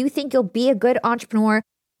idea and you think you'll be a good entrepreneur,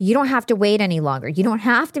 you don't have to wait any longer. You don't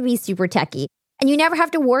have to be super techie, and you never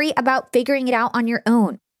have to worry about figuring it out on your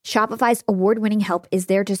own. Shopify's award-winning help is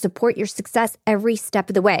there to support your success every step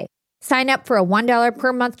of the way. Sign up for a $1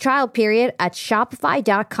 per month trial period at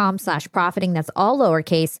shopify.com/profiting. That's all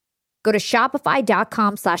lowercase. Go to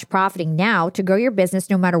shopify.com/profiting now to grow your business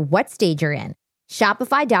no matter what stage you're in.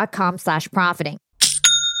 Shopify.com/profiting.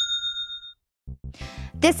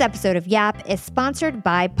 This episode of Yap is sponsored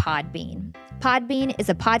by Podbean. Podbean is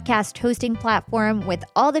a podcast hosting platform with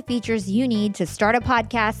all the features you need to start a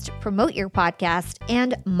podcast, promote your podcast,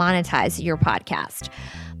 and monetize your podcast.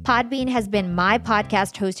 Podbean has been my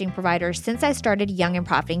podcast hosting provider since I started Young and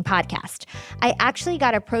Profiting Podcast. I actually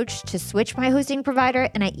got approached to switch my hosting provider,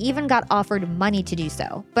 and I even got offered money to do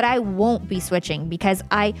so. But I won't be switching because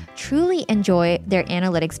I truly enjoy their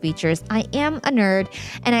analytics features. I am a nerd,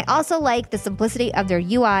 and I also like the simplicity of their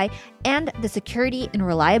UI and the security and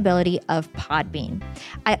reliability of Podbean.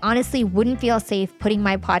 I honestly wouldn't feel safe putting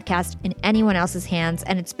my podcast in anyone else's hands,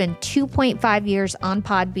 and it's been 2.5 years on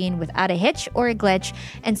Podbean without a hitch or a glitch,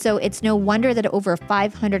 and so it's no wonder that over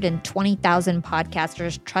 520,000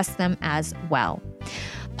 podcasters trust them as well.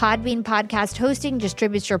 Podbean Podcast Hosting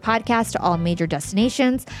distributes your podcast to all major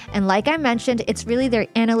destinations. And like I mentioned, it's really their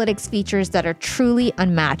analytics features that are truly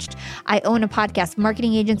unmatched. I own a podcast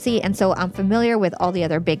marketing agency, and so I'm familiar with all the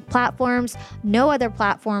other big platforms. No other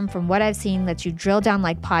platform, from what I've seen, lets you drill down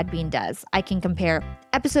like Podbean does. I can compare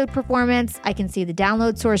episode performance. I can see the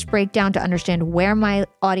download source breakdown to understand where my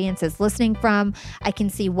audience is listening from. I can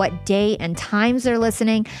see what day and times they're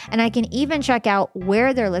listening, and I can even check out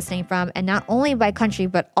where they're listening from, and not only by country,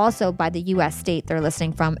 but also by the US state they're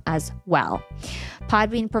listening from as well.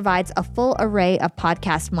 Podbean provides a full array of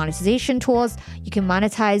podcast monetization tools. You can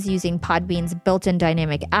monetize using Podbean's built-in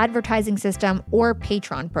dynamic advertising system or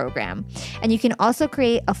Patreon program. And you can also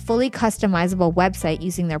create a fully customizable website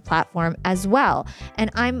using their platform as well. And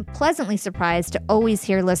I'm pleasantly surprised to always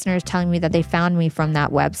hear listeners telling me that they found me from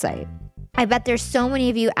that website. I bet there's so many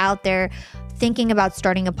of you out there thinking about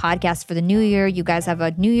starting a podcast for the new year. You guys have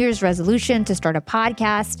a New Year's resolution to start a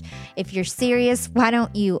podcast. If you're serious, why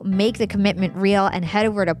don't you make the commitment real and head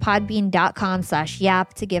over to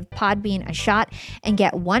podbean.com/yap to give Podbean a shot and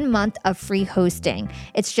get 1 month of free hosting.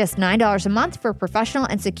 It's just $9 a month for professional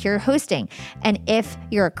and secure hosting. And if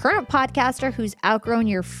you're a current podcaster who's outgrown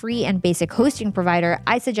your free and basic hosting provider,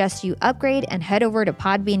 I suggest you upgrade and head over to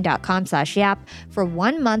podbean.com/yap for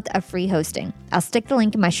 1 month of free hosting. I'll stick the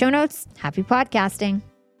link in my show notes. Happy podcasting.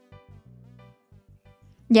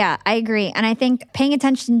 Yeah, I agree. And I think paying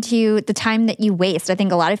attention to the time that you waste. I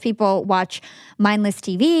think a lot of people watch mindless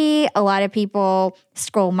TV. A lot of people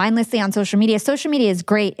scroll mindlessly on social media. Social media is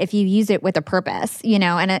great if you use it with a purpose,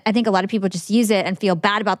 and I think a lot of people just use it and feel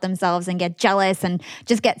bad about themselves and get jealous and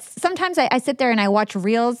just get, sometimes I sit there and I watch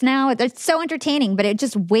reels now. It's so entertaining, but it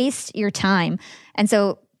just wastes your time. And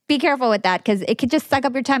so be careful with that, because it could just suck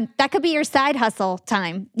up your time. That could be your side hustle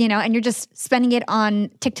time, and you're just spending it on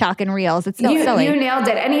TikTok and Reels. It's so silly. You nailed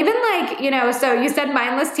it. And even so you said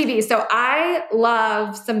mindless TV. So I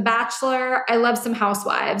love some Bachelor. I love some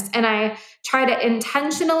Housewives. And I try to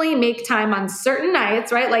intentionally make time on certain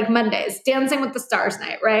nights, right? Like Mondays, Dancing with the Stars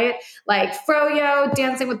night, right? Like Froyo,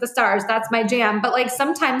 Dancing with the Stars. That's my jam. But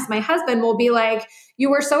sometimes my husband will be like, you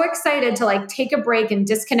were so excited to take a break and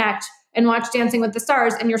disconnect and watch Dancing with the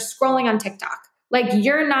Stars, and you're scrolling on TikTok.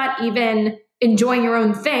 You're not even enjoying your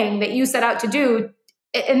own thing that you set out to do,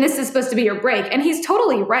 and this is supposed to be your break. And he's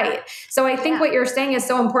totally right. So I think what you're saying is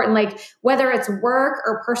so important, whether it's work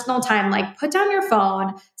or personal time, put down your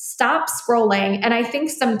phone, stop scrolling. And I think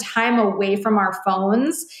some time away from our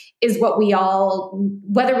phones is what we all,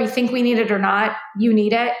 whether we think we need it or not, you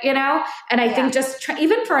need it, And I think just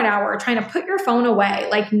even for an hour, trying to put your phone away,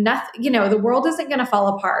 nothing, the world isn't going to fall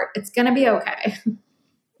apart. It's going to be okay.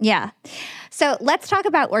 Yeah. So let's talk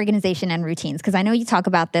about organization and routines, because I know you talk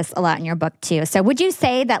about this a lot in your book too. So would you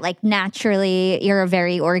say that naturally you're a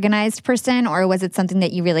very organized person, or was it something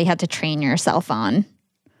that you really had to train yourself on?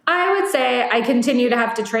 I would say I continue to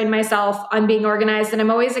have to train myself on being organized, and I'm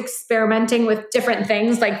always experimenting with different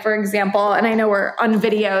things. For example, and I know we're on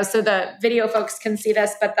video, so the video folks can see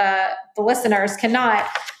this, but the listeners cannot.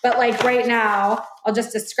 But right now, I'll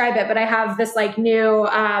just describe it. But I have this new,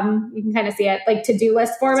 you can kind of see it, to-do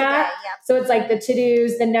list format. Today, yep. So it's the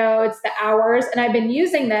to-dos, the notes, the hours. And I've been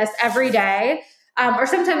using this every day. Or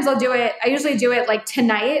sometimes I'll do it. I usually do it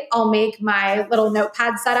tonight. I'll make my little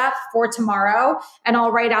notepad setup for tomorrow, and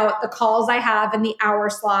I'll write out the calls I have and the hour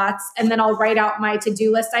slots. And then I'll write out my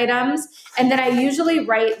to-do list items. And then I usually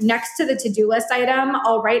write next to the to-do list item,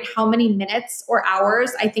 I'll write how many minutes or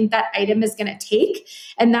hours I think that item is going to take.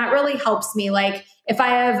 And that really helps me. If I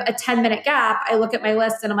have a 10-minute gap, I look at my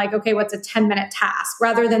list and I'm like, okay, what's a 10-minute task,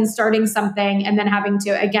 rather than starting something and then having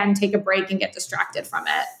to, again, take a break and get distracted from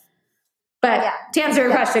it. But to answer your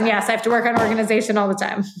question, yes, I have to work on organization all the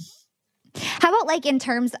time. How about in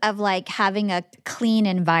terms of having a clean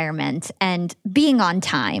environment and being on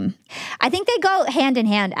time? I think they go hand in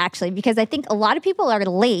hand, actually, because I think a lot of people are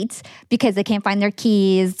late because they can't find their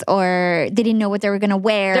keys, or they didn't know what they were going to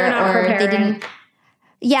wear. They're not preparing. They didn't.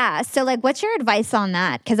 Yeah. So what's your advice on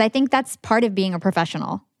that? Because I think that's part of being a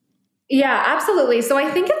professional. Yeah, absolutely. So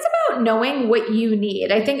I think it's about knowing what you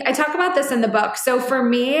need. I think I talk about this in the book. So for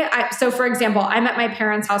me, for example, I'm at my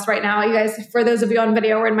parents' house right now. You guys, for those of you on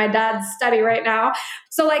video, we're in my dad's study right now.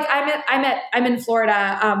 So I'm in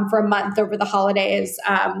Florida for a month over the holidays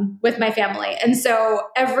with my family. And so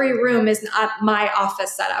every room is not my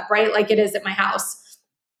office setup, right? Like it is at my house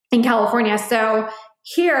in California. So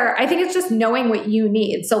here, I think it's just knowing what you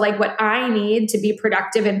need. So what I need to be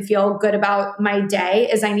productive and feel good about my day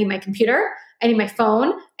is I need my computer, I need my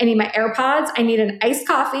phone, I need my AirPods, I need an iced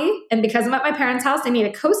coffee. And because I'm at my parents' house, I need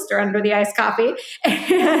a coaster under the iced coffee,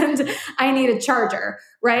 and I need a charger,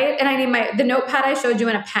 right? And I need the notepad I showed you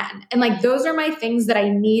and a pen. And like, those are my things that I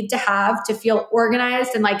need to have to feel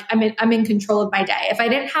organized and like I'm in control of my day. If I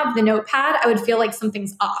didn't have the notepad, I would feel like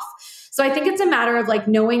something's off. So I think it's a matter of like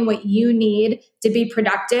knowing what you need to be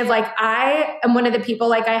productive. Like I am one of the people,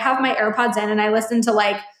 like I have my AirPods in and I listen to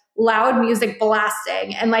like loud music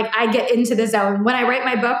blasting and like I get into the zone. When I write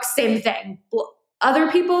my book, same thing.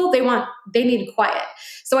 Other people, they need quiet.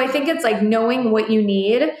 So I think it's like knowing what you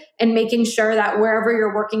need and making sure that wherever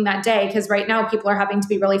you're working that day, because right now people are having to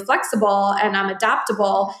be really flexible and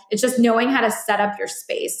adaptable. It's just knowing how to set up your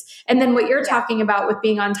space. And then what you're talking about with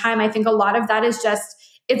being on time, I think a lot of that is just,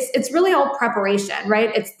 it's really all preparation,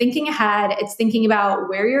 right? It's thinking ahead. It's thinking about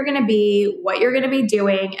where you're going to be, what you're going to be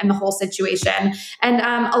doing, and the whole situation. And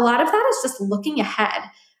a lot of that is just looking ahead.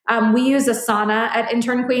 We use Asana at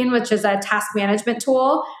Intern Queen, which is a task management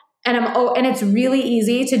tool. And it's really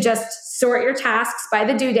easy to just sort your tasks by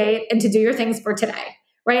the due date and to do your things for today,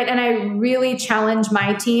 right? And I really challenge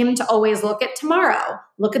my team to always look at tomorrow,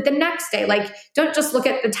 look at the next day. Like, don't just look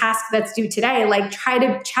at the task that's due today. Like, try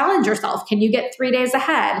to challenge yourself. Can you get 3 days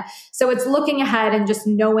ahead? So it's looking ahead and just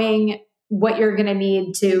knowing what you're going to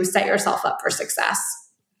need to set yourself up for success.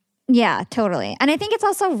 Yeah, totally. And I think it's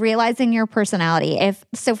also realizing your personality.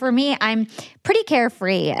 So for me, I'm pretty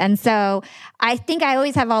carefree. And so I think I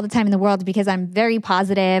always have all the time in the world because I'm very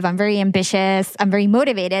positive, I'm very ambitious, I'm very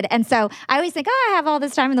motivated. And so I always think, I have all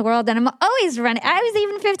this time in the world and I'm always running. I was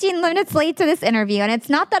even 15 minutes late to this interview. And it's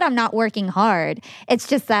not that I'm not working hard. It's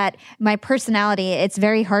just that my personality, it's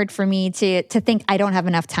very hard for me to think I don't have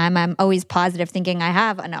enough time. I'm always positive thinking I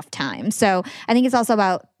have enough time. So I think it's also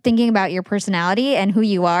about thinking about your personality and who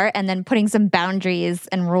you are, and then putting some boundaries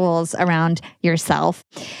and rules around yourself.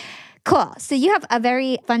 Cool. So you have a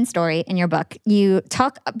very fun story in your book. You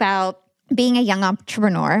talk about being a young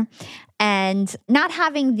entrepreneur and not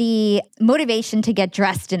having the motivation to get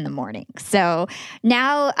dressed in the morning. So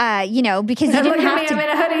now, because you didn't have to. I'm in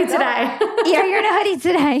a hoodie today. Yeah, you're in a hoodie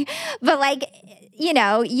today. But like,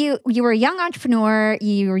 you were a young entrepreneur,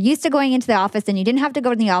 you were used to going into the office and you didn't have to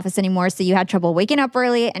go to the office anymore. So you had trouble waking up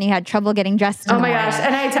early and you had trouble getting dressed. Oh my gosh.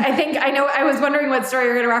 And I think I know, I was wondering what story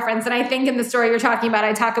you're going to reference. And I think in the story you're talking about,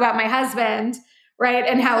 I talk about my husband, right?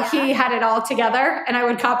 And how he had it all together and I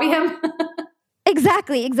would copy him.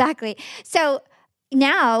 Exactly. So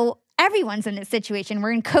now everyone's in this situation.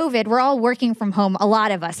 We're in COVID. We're all working from home. A lot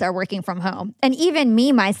of us are working from home. And even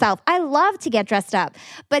me, myself, I love to get dressed up,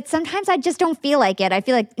 but sometimes I just don't feel like it. I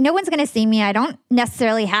feel like no one's going to see me. I don't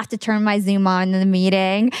necessarily have to turn my Zoom on in the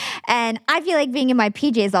meeting. And I feel like being in my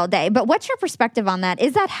PJs all day. But what's your perspective on that?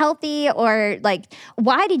 Is that healthy? Or like,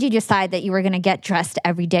 why did you decide that you were going to get dressed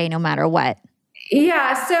every day no matter what?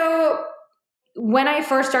 Yeah. So when I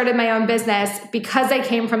first started my own business, because I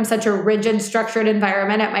came from such a rigid, structured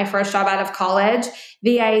environment at my first job out of college,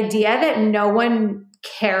 the idea that no one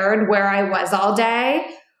cared where I was all day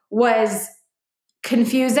was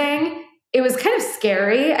confusing. It was kind of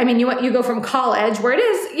scary. I mean, you go from college where it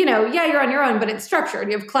is, you're on your own, but it's structured.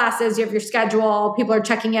 You have classes, you have your schedule, people are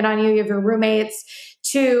checking in on you, you have your roommates,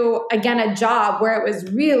 to, again, a job where it was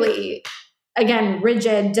really, again,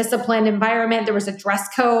 rigid, disciplined environment. There was a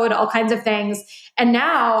dress code, all kinds of things. And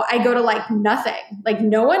now I go to like nothing. Like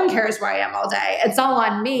no one cares where I am all day. It's all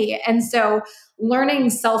on me. And so learning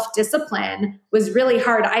self-discipline was really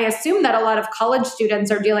hard. I assume that a lot of college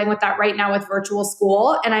students are dealing with that right now with virtual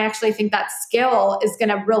school. And I actually think that skill is going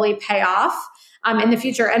to really pay off in the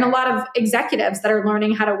future. And a lot of executives that are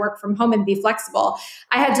learning how to work from home and be flexible.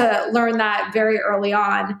 I had to learn that very early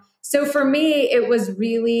on. So for me, it was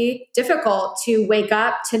really difficult to wake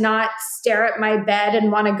up, to not stare at my bed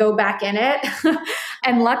and want to go back in it.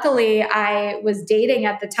 And luckily, I was dating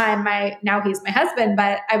at the time, now he's my husband,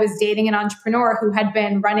 but I was dating an entrepreneur who had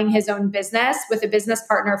been running his own business with a business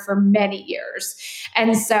partner for many years.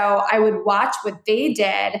 And so I would watch what they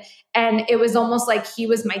did, and it was almost like he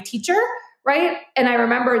was my teacher, right? And I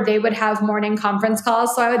remember they would have morning conference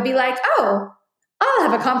calls. So I would be like, I'll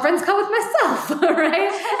have a conference call with myself,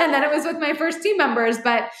 right? And then it was with my first team members.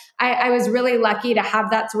 But I was really lucky to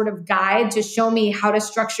have that sort of guide to show me how to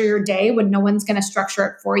structure your day when no one's going to structure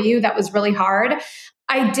it for you. That was really hard.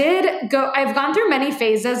 I've gone through many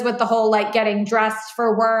phases with the whole like getting dressed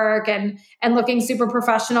for work and looking super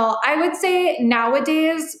professional. I would say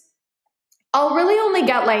nowadays, I'll really only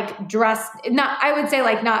get like dressed, I feel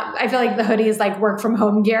like the hoodie is like work from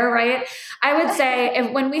home gear, right? I would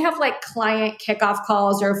say when we have like client kickoff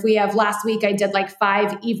calls, or if we have, last week I did like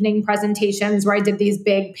 5 evening presentations where I did these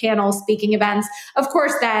big panel speaking events. Of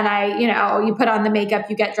course, then you put on the makeup,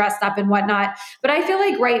 you get dressed up and whatnot. But I feel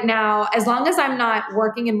like right now, as long as I'm not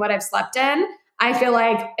working in what I've slept in, I feel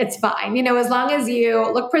like it's fine. As long as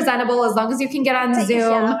you look presentable, as long as you can get on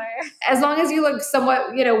Zoom, as long as you look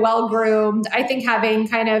somewhat, well groomed. I think having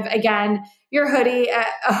kind of, again, your hoodie,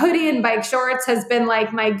 a hoodie and bike shorts has been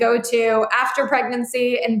like my go-to after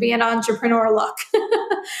pregnancy and be an entrepreneur look.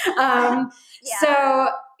 So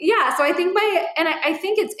I think I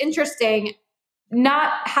think it's interesting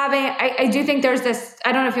not having, I do think there's this,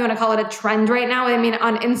 I don't know if you want to call it a trend right now. I mean,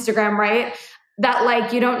 on Instagram, right? That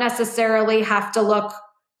like, you don't necessarily have to look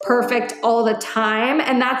perfect all the time.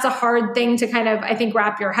 And that's a hard thing to kind of, I think,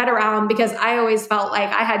 wrap your head around, because I always felt like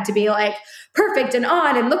I had to be like perfect and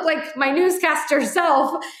on and look like my newscaster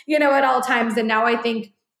self, at all times. And now I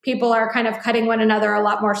think people are kind of cutting one another a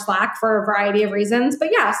lot more slack for a variety of reasons. But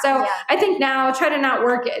I think now try to not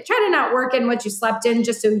work in what you slept in,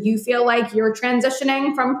 just so you feel like you're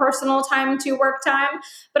transitioning from personal time to work time.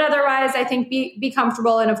 But otherwise, I think be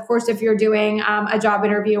comfortable. And of course, if you're doing a job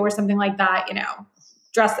interview or something like that,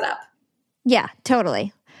 dress it up. Yeah,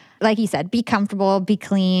 totally. Like you said, be comfortable, be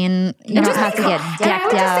clean. You don't have to get decked out. I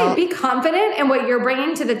would just say be confident in what you're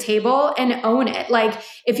bringing to the table and own it. Like,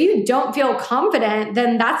 if you don't feel confident,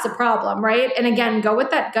 then that's a problem, right? And again, go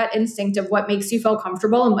with that gut instinct of what makes you feel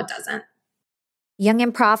comfortable and what doesn't. Young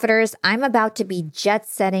and Profiters, I'm about to be jet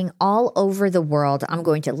setting all over the world. I'm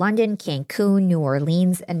going to London, Cancun, New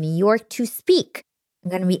Orleans, and New York to speak.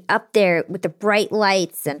 I'm going to be up there with the bright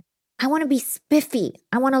lights, and I want to be spiffy.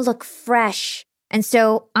 I want to look fresh. And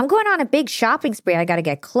so I'm going on a big shopping spree. I got to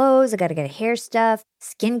get clothes. I got to get hair stuff,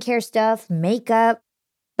 skincare stuff, makeup.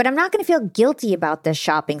 But I'm not going to feel guilty about this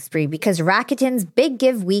shopping spree because Rakuten's Big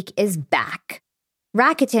Give Week is back.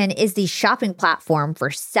 Rakuten is the shopping platform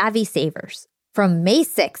for savvy savers. From May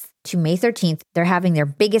 6th to May 13th, they're having their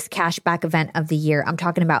biggest cashback event of the year. I'm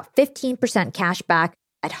talking about 15% cashback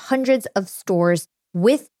at hundreds of stores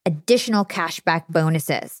with additional cashback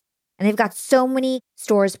bonuses. And they've got so many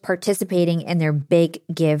stores participating in their Big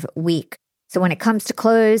Give Week. So when it comes to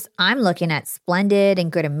clothes, I'm looking at Splendid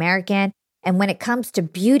and Good American. And when it comes to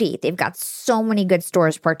beauty, they've got so many good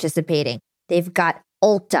stores participating. They've got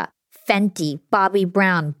Ulta, Fenty, Bobbi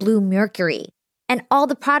Brown, Blue Mercury, and all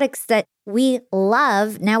the products that we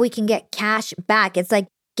love. Now we can get cash back. It's like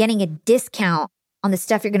getting a discount on the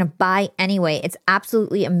stuff you're going to buy anyway. It's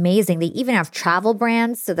absolutely amazing. They even have travel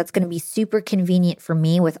brands, so that's going to be super convenient for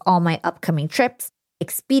me with all my upcoming trips.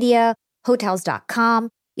 Expedia, Hotels.com.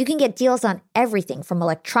 You can get deals on everything from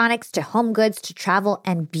electronics to home goods to travel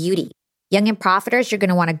and beauty. Young and Profiters, you're going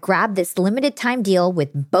to want to grab this limited time deal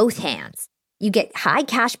with both hands. You get high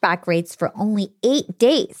cashback rates for only 8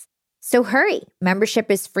 days. So hurry.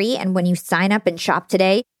 Membership is free, and when you sign up and shop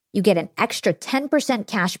today, you get an extra 10%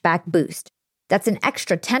 cashback boost. That's an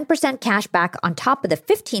extra 10% cash back on top of the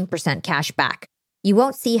 15% cash back. You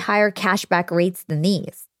won't see higher cashback rates than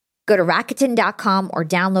these. Go to Rakuten.com or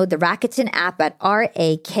download the Rakuten app at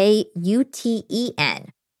Rakuten.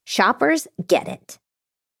 Shoppers get it.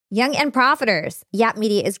 Young and Profiters. Yap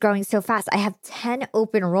Media is growing so fast. I have 10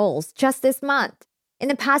 open roles just this month. In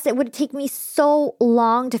the past, it would take me so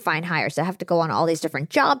long to find hires. I have to go on all these different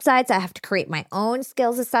job sites. I have to create my own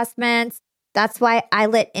skills assessments. That's why I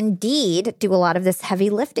let Indeed do a lot of this heavy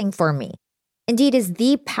lifting for me. Indeed is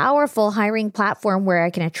the powerful hiring platform where I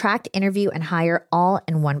can attract, interview, and hire all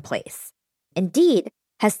in one place. Indeed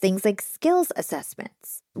has things like skills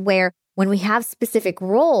assessments, where when we have specific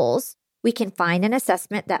roles, we can find an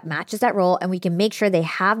assessment that matches that role and we can make sure they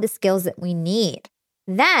have the skills that we need.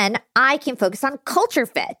 Then I can focus on culture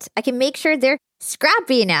fit. I can make sure they're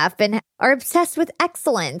scrappy enough and are obsessed with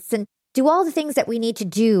excellence and do all the things that we need to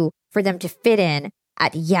do for them to fit in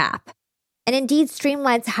at Yap. And Indeed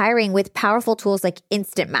streamlines hiring with powerful tools like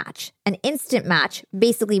Instant Match. An Instant Match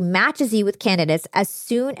basically matches you with candidates as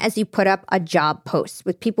soon as you put up a job post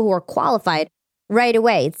with people who are qualified right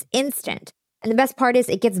away. It's instant. And the best part is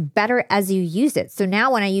it gets better as you use it. So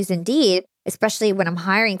now when I use Indeed, especially when I'm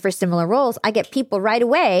hiring for similar roles, I get people right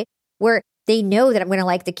away where they know that I'm going to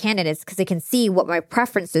like the candidates because they can see what my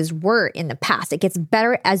preferences were in the past. It gets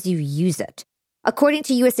better as you use it. According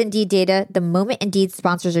to US Indeed data, the moment Indeed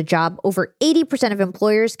sponsors a job, over 80% of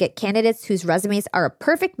employers get candidates whose resumes are a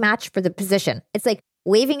perfect match for the position. It's like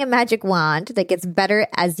waving a magic wand that gets better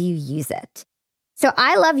as you use it. So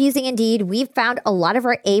I love using Indeed. We've found a lot of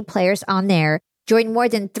our A players on there. Join more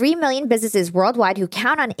than 3 million businesses worldwide who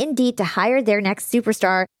count on Indeed to hire their next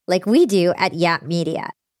superstar like we do at Yap Media.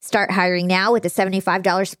 Start hiring now with a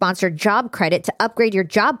 $75 sponsored job credit to upgrade your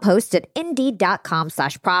job post at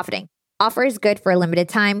Indeed.com/profiting. Offer is good for a limited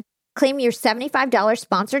time. Claim your $75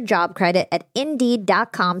 sponsored job credit at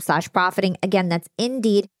Indeed.com/profiting. Again, that's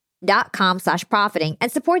Indeed.com/profiting.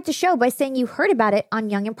 And support the show by saying you heard about it on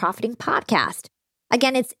Young and Profiting Podcast.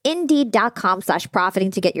 Again, it's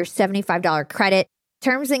Indeed.com/profiting to get your $75 credit.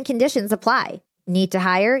 Terms and conditions apply. Need to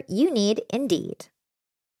hire? You need Indeed.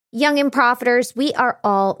 Young and Profiters, we are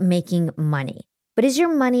all making money. But is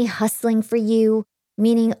your money hustling for you?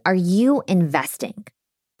 Meaning, are you investing?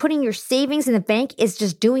 Putting your savings in the bank is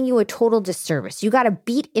just doing you a total disservice. You got to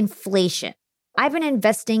beat inflation. I've been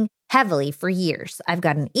investing heavily for years. I've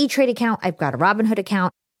got an E-Trade account. I've got a Robinhood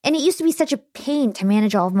account. And it used to be such a pain to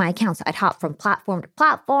manage all of my accounts. I'd hop from platform to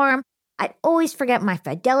platform. I'd always forget my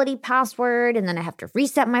Fidelity password, and then I have to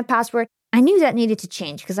reset my password. I knew that needed to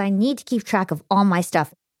change because I need to keep track of all my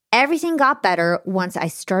stuff. Everything got better once I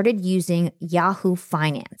started using Yahoo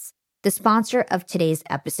Finance, the sponsor of today's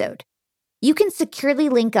episode. You can securely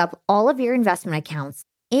link up all of your investment accounts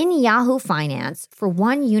in Yahoo Finance for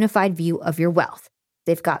one unified view of your wealth.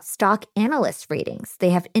 They've got stock analyst ratings. They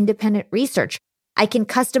have independent research. I can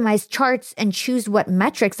customize charts and choose what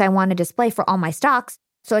metrics I want to display for all my stocks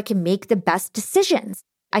so I can make the best decisions.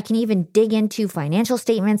 I can even dig into financial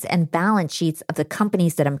statements and balance sheets of the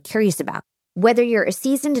companies that I'm curious about. Whether you're a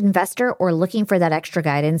seasoned investor or looking for that extra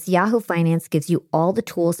guidance, Yahoo Finance gives you all the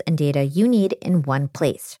tools and data you need in one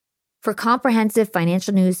place. For comprehensive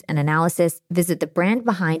financial news and analysis, visit the brand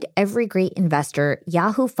behind every great investor,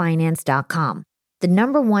 yahoofinance.com, the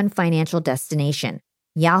 #1 financial destination.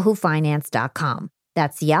 yahoofinance.com.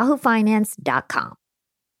 That's yahoofinance.com.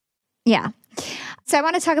 Yeah. So I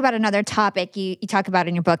want to talk about another topic you talk about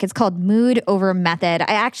in your book. It's called mood over method.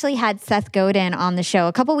 I actually had Seth Godin on the show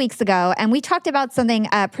a couple weeks ago, and we talked about something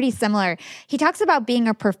pretty similar. He talks about being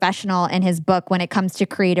a professional in his book when it comes to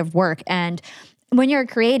creative work. And when you're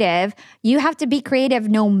creative, you have to be creative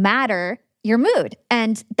no matter your mood.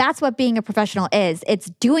 And that's what being a professional is. It's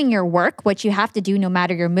doing your work, which you have to do no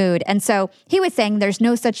matter your mood. And so he was saying there's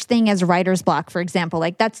no such thing as writer's block, for example.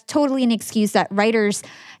 Like that's totally an excuse that writers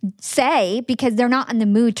say because they're not in the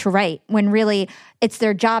mood to write when really it's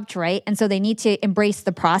their job to write. And so they need to embrace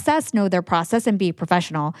the process, know their process, and be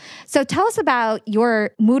professional. So tell us about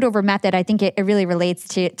your mood over method. I think it really relates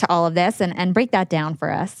to all of this and break that down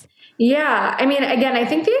for us. Yeah. I mean, again, I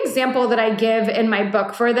think the example that I give in my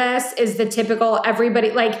book for this is the typical everybody,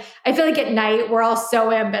 like, I feel like at night, we're all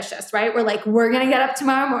so ambitious, right? We're like, we're going to get up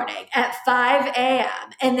tomorrow morning at 5 a.m.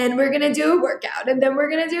 and then we're going to do a workout and then we're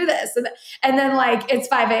going to do this. And then like, it's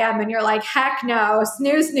 5 a.m. and you're like, heck no,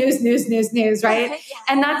 snooze, right? Yeah.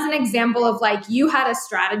 And that's an example of like, you had a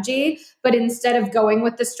strategy, but instead of going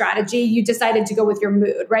with the strategy, you decided to go with your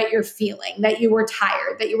mood, right? Your feeling that you were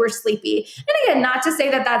tired, that you were sleepy. And again, not to say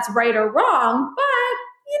that that's right or wrong, but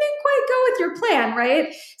you didn't quite go with your plan,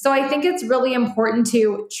 right? So I think it's really important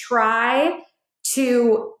to try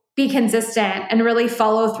to be consistent and really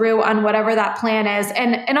follow through on whatever that plan is.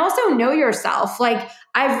 And also know yourself. Like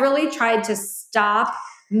I've really tried to stop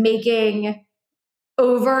making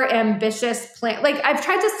over ambitious plans. Like I've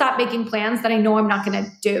tried to stop making plans that I know I'm not going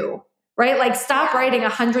to do. Right? Like stop writing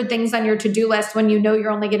 100 things on your to-do list when you know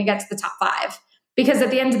you're only going to get to the top 5. Because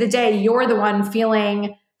at the end of the day, you're the one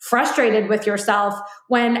feeling frustrated with yourself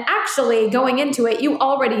when actually going into it, you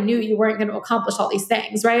already knew you weren't going to accomplish all these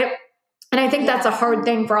things, right? And I think that's a hard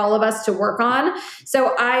thing for all of us to work on.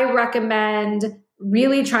 So I recommend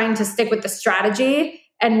really trying to stick with the strategy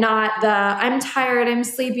and not the, I'm tired, I'm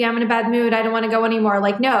sleepy, I'm in a bad mood, I don't want to go anymore.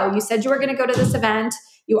 Like, no, you said you were going to go to this event,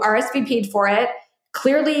 you RSVP'd for it.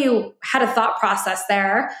 Clearly you had a thought process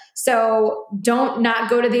there. So don't not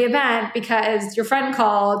go to the event because your friend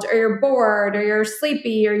called or you're bored or you're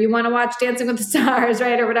sleepy or you want to watch Dancing with the Stars,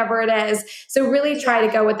 right? Or whatever it is. So really try to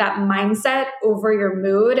go with that mindset over your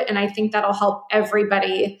mood. And I think that'll help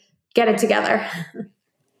everybody get it together.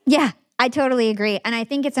 Yeah. I totally agree. And I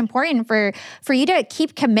think it's important for you to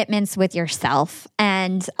keep commitments with yourself.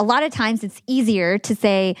 And a lot of times it's easier to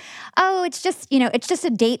say, oh, it's just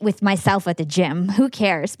a date with myself at the gym. Who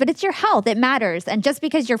cares? But it's your health. It matters. And just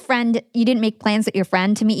because you didn't make plans with your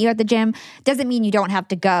friend to meet you at the gym doesn't mean you don't have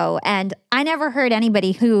to go. And I never heard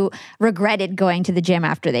anybody who regretted going to the gym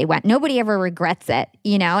after they went. Nobody ever regrets it,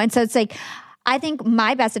 And so it's like, I think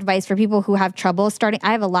my best advice for people who have trouble starting,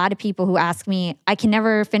 I have a lot of people who ask me, I can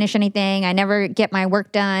never finish anything. I never get my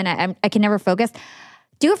work done. I can never focus.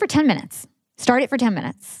 Do it for 10 minutes. Start it for 10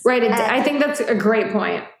 minutes. Right. I think that's a great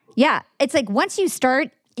point. Yeah. It's like once you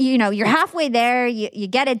start, you're halfway there, you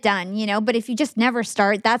get it done, but if you just never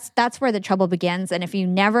start, that's where the trouble begins. And if you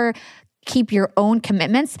never keep your own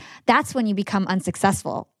commitments, that's when you become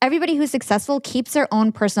unsuccessful. Everybody who's successful keeps their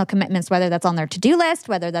own personal commitments, whether that's on their to-do list,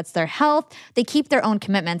 whether that's their health, they keep their own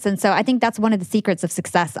commitments. And so I think that's one of the secrets of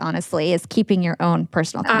success, honestly, is keeping your own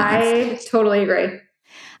personal commitments. I totally agree.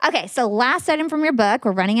 Okay, so last item from your book.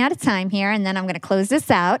 We're running out of time here, and then I'm going to close this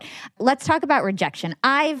out. Let's talk about rejection.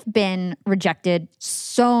 I've been rejected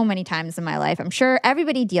so many times in my life. I'm sure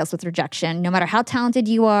everybody deals with rejection, no matter how talented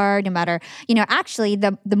you are, no matter, actually,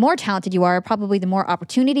 the more talented you are, probably the more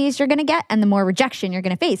opportunities you're going to get and the more rejection you're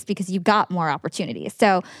going to face because you've got more opportunities.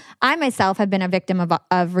 So I myself have been a victim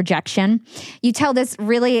of rejection. You tell this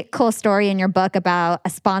really cool story in your book about a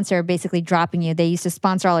sponsor basically dropping you. They used to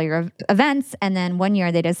sponsor all your events, and then one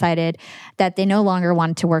year they decided that they no longer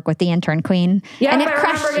wanted to work with the Intern Queen. Yeah, and it I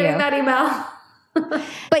crushed remember getting that email.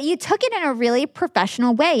 But you took it in a really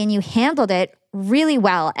professional way and you handled it really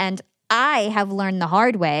well. And I have learned the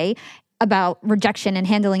hard way about rejection and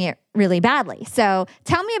handling it really badly. So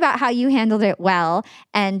tell me about how you handled it well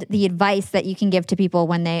and the advice that you can give to people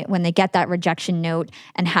when they get that rejection note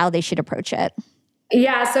and how they should approach it.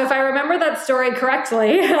 Yeah, so if I remember that story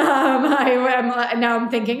correctly, now I'm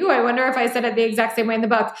thinking, I wonder if I said it the exact same way in the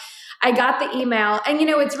book. I got the email, and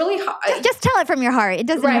it's really hard. Just tell it from your heart. It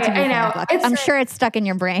doesn't need to be from the book. I'm sure it's stuck in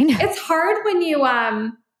your brain. It's hard when you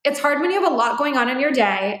have a lot going on in your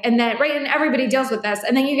day, and then and everybody deals with this,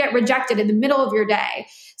 and then you get rejected in the middle of your day.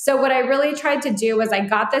 So what I really tried to do was I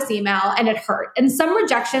got this email and it hurt. And some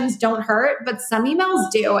rejections don't hurt, but some emails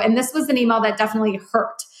do. And this was an email that definitely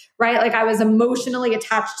hurt. Right? Like I was emotionally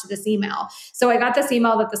attached to this email. So I got this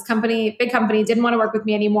email that this big company didn't want to work with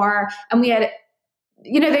me anymore. And we had,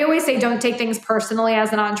 they always say don't take things personally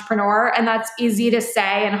as an entrepreneur. And that's easy to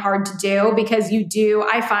say and hard to do because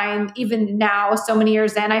I find even now, so many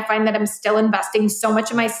years in, I find that I'm still investing so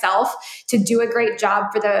much of myself to do a great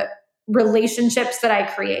job for the relationships that I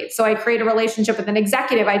create. So I create a relationship with an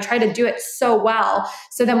executive. I try to do it so well.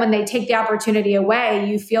 So then when they take the opportunity away,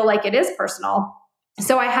 you feel like it is personal.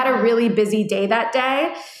 So I had a really busy day that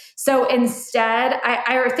day. So instead,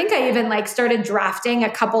 I think I even started drafting a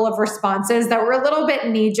couple of responses that were a little bit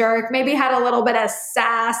knee-jerk, maybe had a little bit of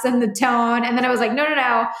sass in the tone. And then I was like, no,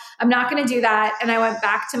 I'm not going to do that. And I went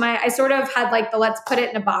back to I sort of had the let's put it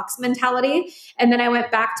in a box mentality. And then I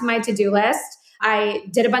went back to my to-do list. I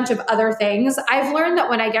did a bunch of other things. I've learned that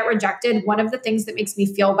when I get rejected, one of the things that makes me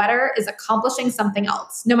feel better is accomplishing something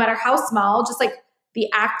else, no matter how small, just the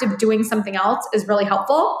act of doing something else is really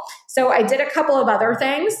helpful. So I did a couple of other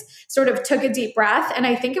things, sort of took a deep breath. And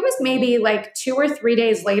I think it was maybe 2 or 3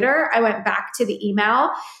 days later, I went back to the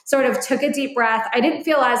email, sort of took a deep breath. I didn't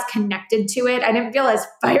feel as connected to it. I didn't feel as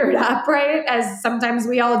fired up, right? As sometimes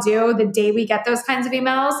we all do the day we get those kinds of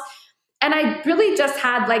emails. And I really just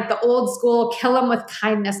had the old school kill them with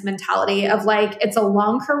kindness mentality of it's a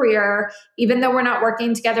long career. Even though we're not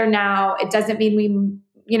working together now, it doesn't mean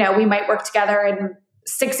we might work together in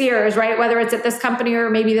 6 years, right? Whether it's at this company or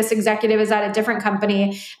maybe this executive is at a different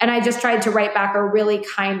company. And I just tried to write back a really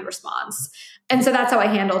kind response. And so that's how I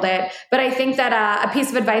handled it. But I think that a piece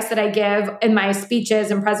of advice that I give in my speeches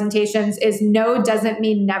and presentations is no doesn't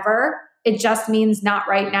mean never. It just means not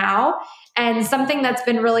right now. And something that's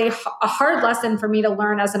been really a hard lesson for me to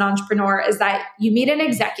learn as an entrepreneur is that you meet an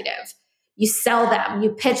executive, you sell them, you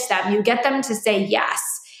pitch them, you get them to say yes.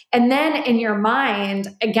 And then in your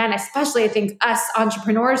mind, again, especially I think us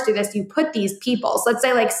entrepreneurs do this, you put these people. So let's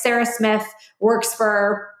say Sarah Smith works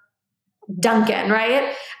for Dunkin',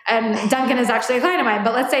 right? And Dunkin' is actually a client of mine,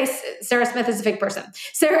 but let's say Sarah Smith is a fake person.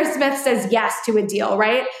 Sarah Smith says yes to a deal,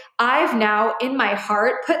 right? I've now in my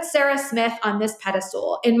heart put Sarah Smith on this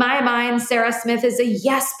pedestal. In my mind, Sarah Smith is a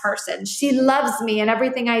yes person. She loves me and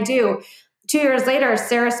everything I do. 2 years later,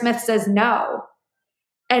 Sarah Smith says no.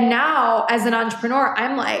 And now as an entrepreneur,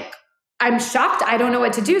 I'm shocked. I don't know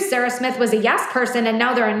what to do. Sarah Smith was a yes person and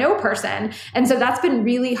now they're a no person. And so that's been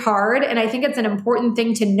really hard. And I think it's an important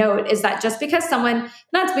thing to note is that just because someone,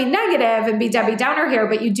 not to be negative and be Debbie Downer here,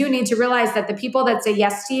 but you do need to realize that the people that say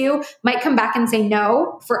yes to you might come back and say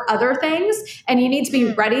no for other things. And you need to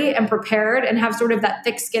be ready and prepared and have sort of that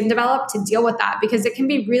thick skin develop to deal with that because it can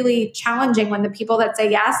be really challenging when the people that say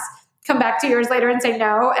yes come back 2 years later and say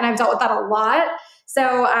no. And I've dealt with that a lot.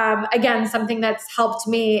 So again, something that's helped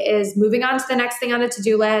me is moving on to the next thing on the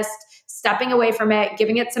to-do list, stepping away from it,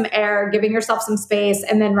 giving it some air, giving yourself some space,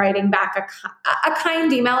 and then writing back a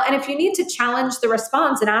kind email. And if you need to challenge the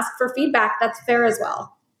response and ask for feedback, that's fair as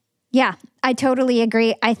well. Yeah, I totally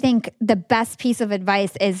agree. I think the best piece of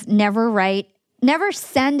advice is never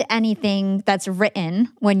send anything that's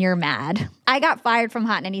written when you're mad. I got fired from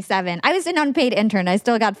Hot 97. I was an unpaid intern. I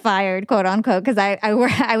still got fired, quote unquote, because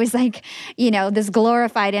I was like, this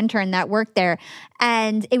glorified intern that worked there.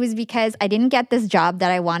 And it was because I didn't get this job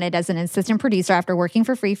that I wanted as an assistant producer after working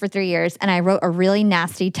for free for 3 years. And I wrote a really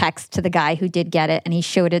nasty text to the guy who did get it. And he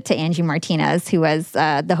showed it to Angie Martinez, who was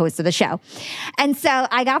the host of the show. And so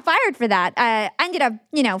I got fired for that. I ended up,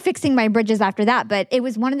 fixing my bridges after that. But it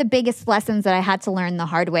was one of the biggest lessons that I had to learn the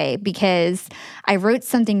hard way, because I wrote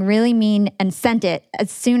something really mean and sent it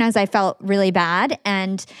as soon as I felt really bad.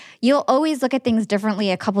 And you'll always look at things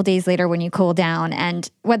differently a couple days later when you cool down. And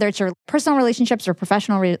whether it's your personal relationships or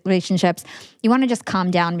professional relationships, you want to just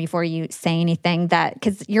calm down before you say anything,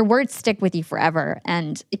 because your words stick with you forever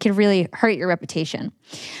and it can really hurt your reputation.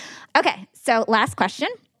 Okay, so last question.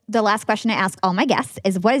 The last question I ask all my guests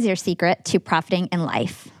is, what is your secret to profiting in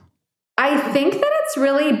life? I think that it's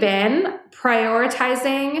really been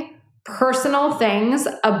prioritizing personal things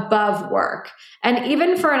above work. And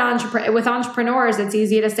even for with entrepreneurs, it's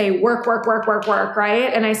easy to say work,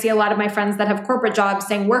 right? And I see a lot of my friends that have corporate jobs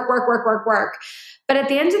saying work. But at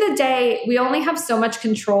the end of the day, we only have so much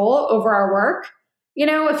control over our work.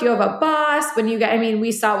 If you have a boss,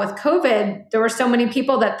 we saw with COVID, there were so many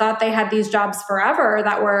people that thought they had these jobs forever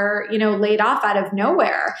that were, laid off out of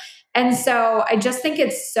nowhere. And so I just think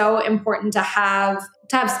it's so important to have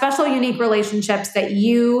special, unique relationships that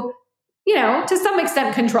you to some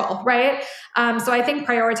extent control, right? So I think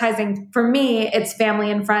prioritizing, for me, it's family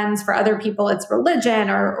and friends. For other people, it's religion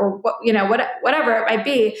or whatever it might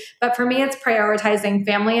be. But for me, it's prioritizing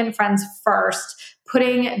family and friends first,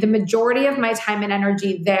 putting the majority of my time and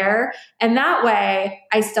energy there. And that way,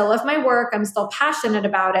 I still love my work. I'm still passionate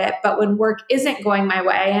about it. But when work isn't going my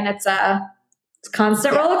way, and it's a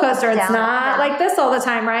constant roller coaster. It's not like this all the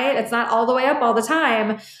time, right? It's not all the way up all the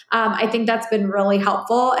time. I think that's been really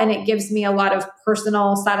helpful, and it gives me a lot of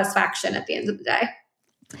personal satisfaction at the end of the day.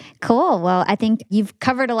 Cool. Well, I think you've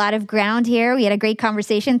covered a lot of ground here. We had a great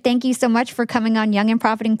conversation. Thank you so much for coming on Young and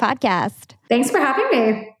Profiting Podcast. Thanks for having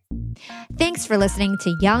me. Thanks for listening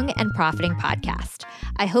to Young and Profiting Podcast.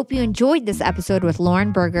 I hope you enjoyed this episode with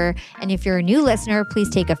Lauren Berger. And if you're a new listener, please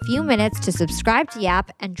take a few minutes to subscribe to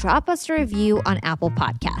Yap and drop us a review on Apple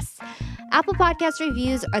Podcasts. Apple Podcast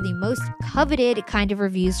reviews are the most coveted kind of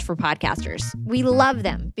reviews for podcasters. We love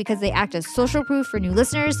them because they act as social proof for new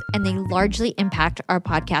listeners, and they largely impact our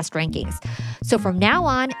podcast rankings. So from now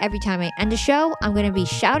on, every time I end a show, I'm going to be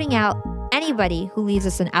shouting out anybody who leaves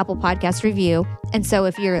us an Apple Podcast review. And so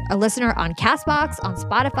if you're a listener on CastBox, on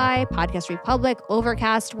Spotify, Podcast Republic,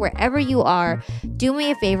 Overcast, wherever you are, do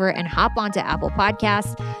me a favor and hop onto Apple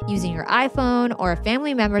Podcasts using your iPhone or a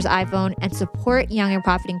family member's iPhone and support Young and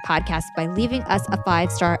Profiting Podcast by leaving us a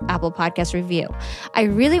 5-star Apple Podcast review. I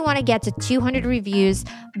really want to get to 200 reviews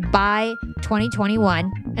by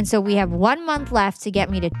 2021. And so we have 1 month left to get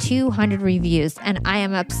me to 200 reviews. And I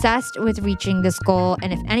am obsessed with reaching this goal.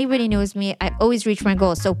 And if anybody knows me, I always reach my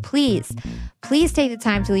goals. So please take the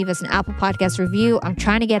time to leave us an Apple Podcast review. I'm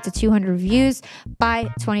trying to get to 200 reviews by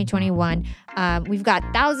 2021. We've got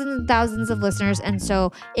thousands and thousands of listeners. And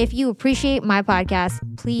so if you appreciate my podcast,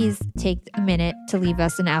 please take a minute to leave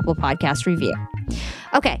us an Apple Podcast review.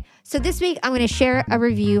 Okay, so this week I'm going to share a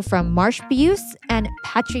review from Marsh Buse and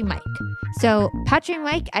Patry Mike. So Patry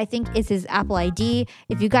Mike, I think, is his Apple ID.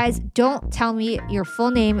 If you guys don't tell me your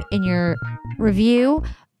full name in your review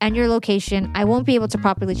and your location, I won't be able to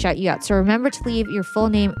properly shout you out. So remember to leave your full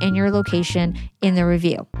name and your location in the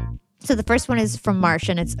review. So the first one is from Marsh,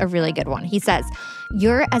 and it's a really good one. He says,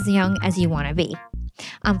 "You're as young as you want to be.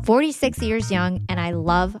 I'm 46 years young, and I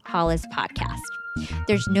love Hala's podcast.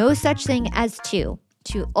 There's no such thing as too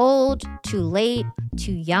old, too late,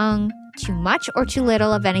 too young, too much, or too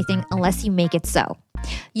little of anything unless you make it so.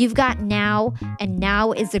 You've got now, and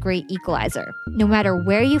now is the great equalizer. No matter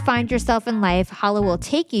where you find yourself in life, Hala will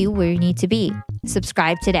take you where you need to be.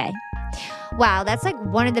 Subscribe today." Wow, that's like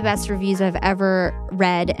one of the best reviews I've ever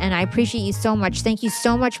read, and I appreciate you so much. Thank you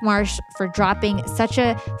so much, Marsh, for dropping such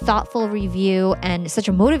a thoughtful review and such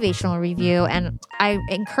a motivational review, and I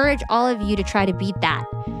encourage all of you to try to beat that.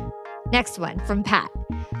 Next one from Pat.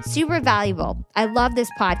 "Super valuable. I love this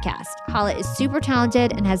podcast. Hala is super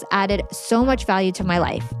talented and has added so much value to my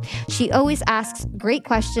life. She always asks great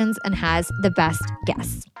questions and has the best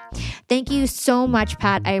guests." Thank you so much,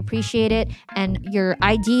 Pat. I appreciate it. And your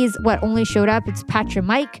ID is what only showed up. It's Patry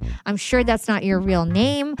Mike. I'm sure that's not your real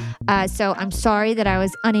name. So I'm sorry that I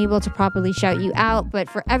was unable to properly shout you out. But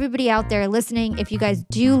for everybody out there listening, if you guys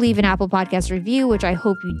do leave an Apple Podcast review, which I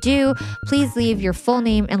hope you do, please leave your full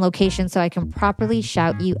name and location so I can properly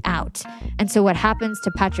shout you out. And so what happens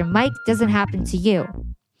to Patry Mike doesn't happen to you.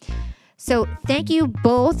 So thank you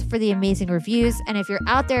both for the amazing reviews. And if you're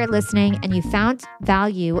out there listening and you found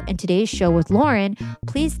value in today's show with Lauren,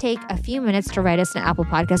 please take a few minutes to write us an Apple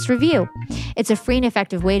Podcast review. It's a free and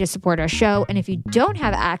effective way to support our show. And if you don't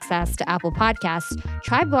have access to Apple Podcasts,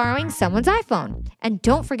 try borrowing someone's iPhone. And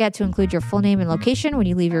don't forget to include your full name and location when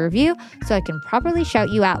you leave your review so I can properly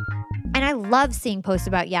shout you out. And I love seeing posts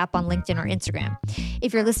about Yap on LinkedIn or Instagram.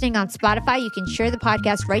 If you're listening on Spotify, you can share the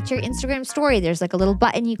podcast right to your Instagram story. There's like a little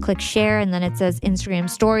button, you click share, and then it says Instagram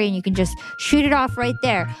story, and you can just shoot it off right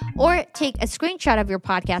there. Or take a screenshot of your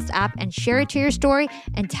podcast app and share it to your story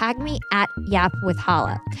and tag me at Yap with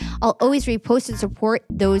Hala. I'll always repost and support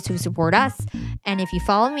those who support us. And if you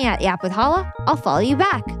follow me at Yap with Hala, I'll follow you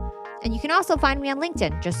back. And you can also find me on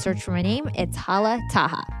LinkedIn. Just search for my name. It's Hala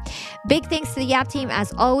Taha. Big thanks to the Yap team.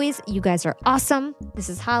 As always, you guys are awesome. This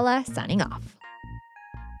is Hala signing off.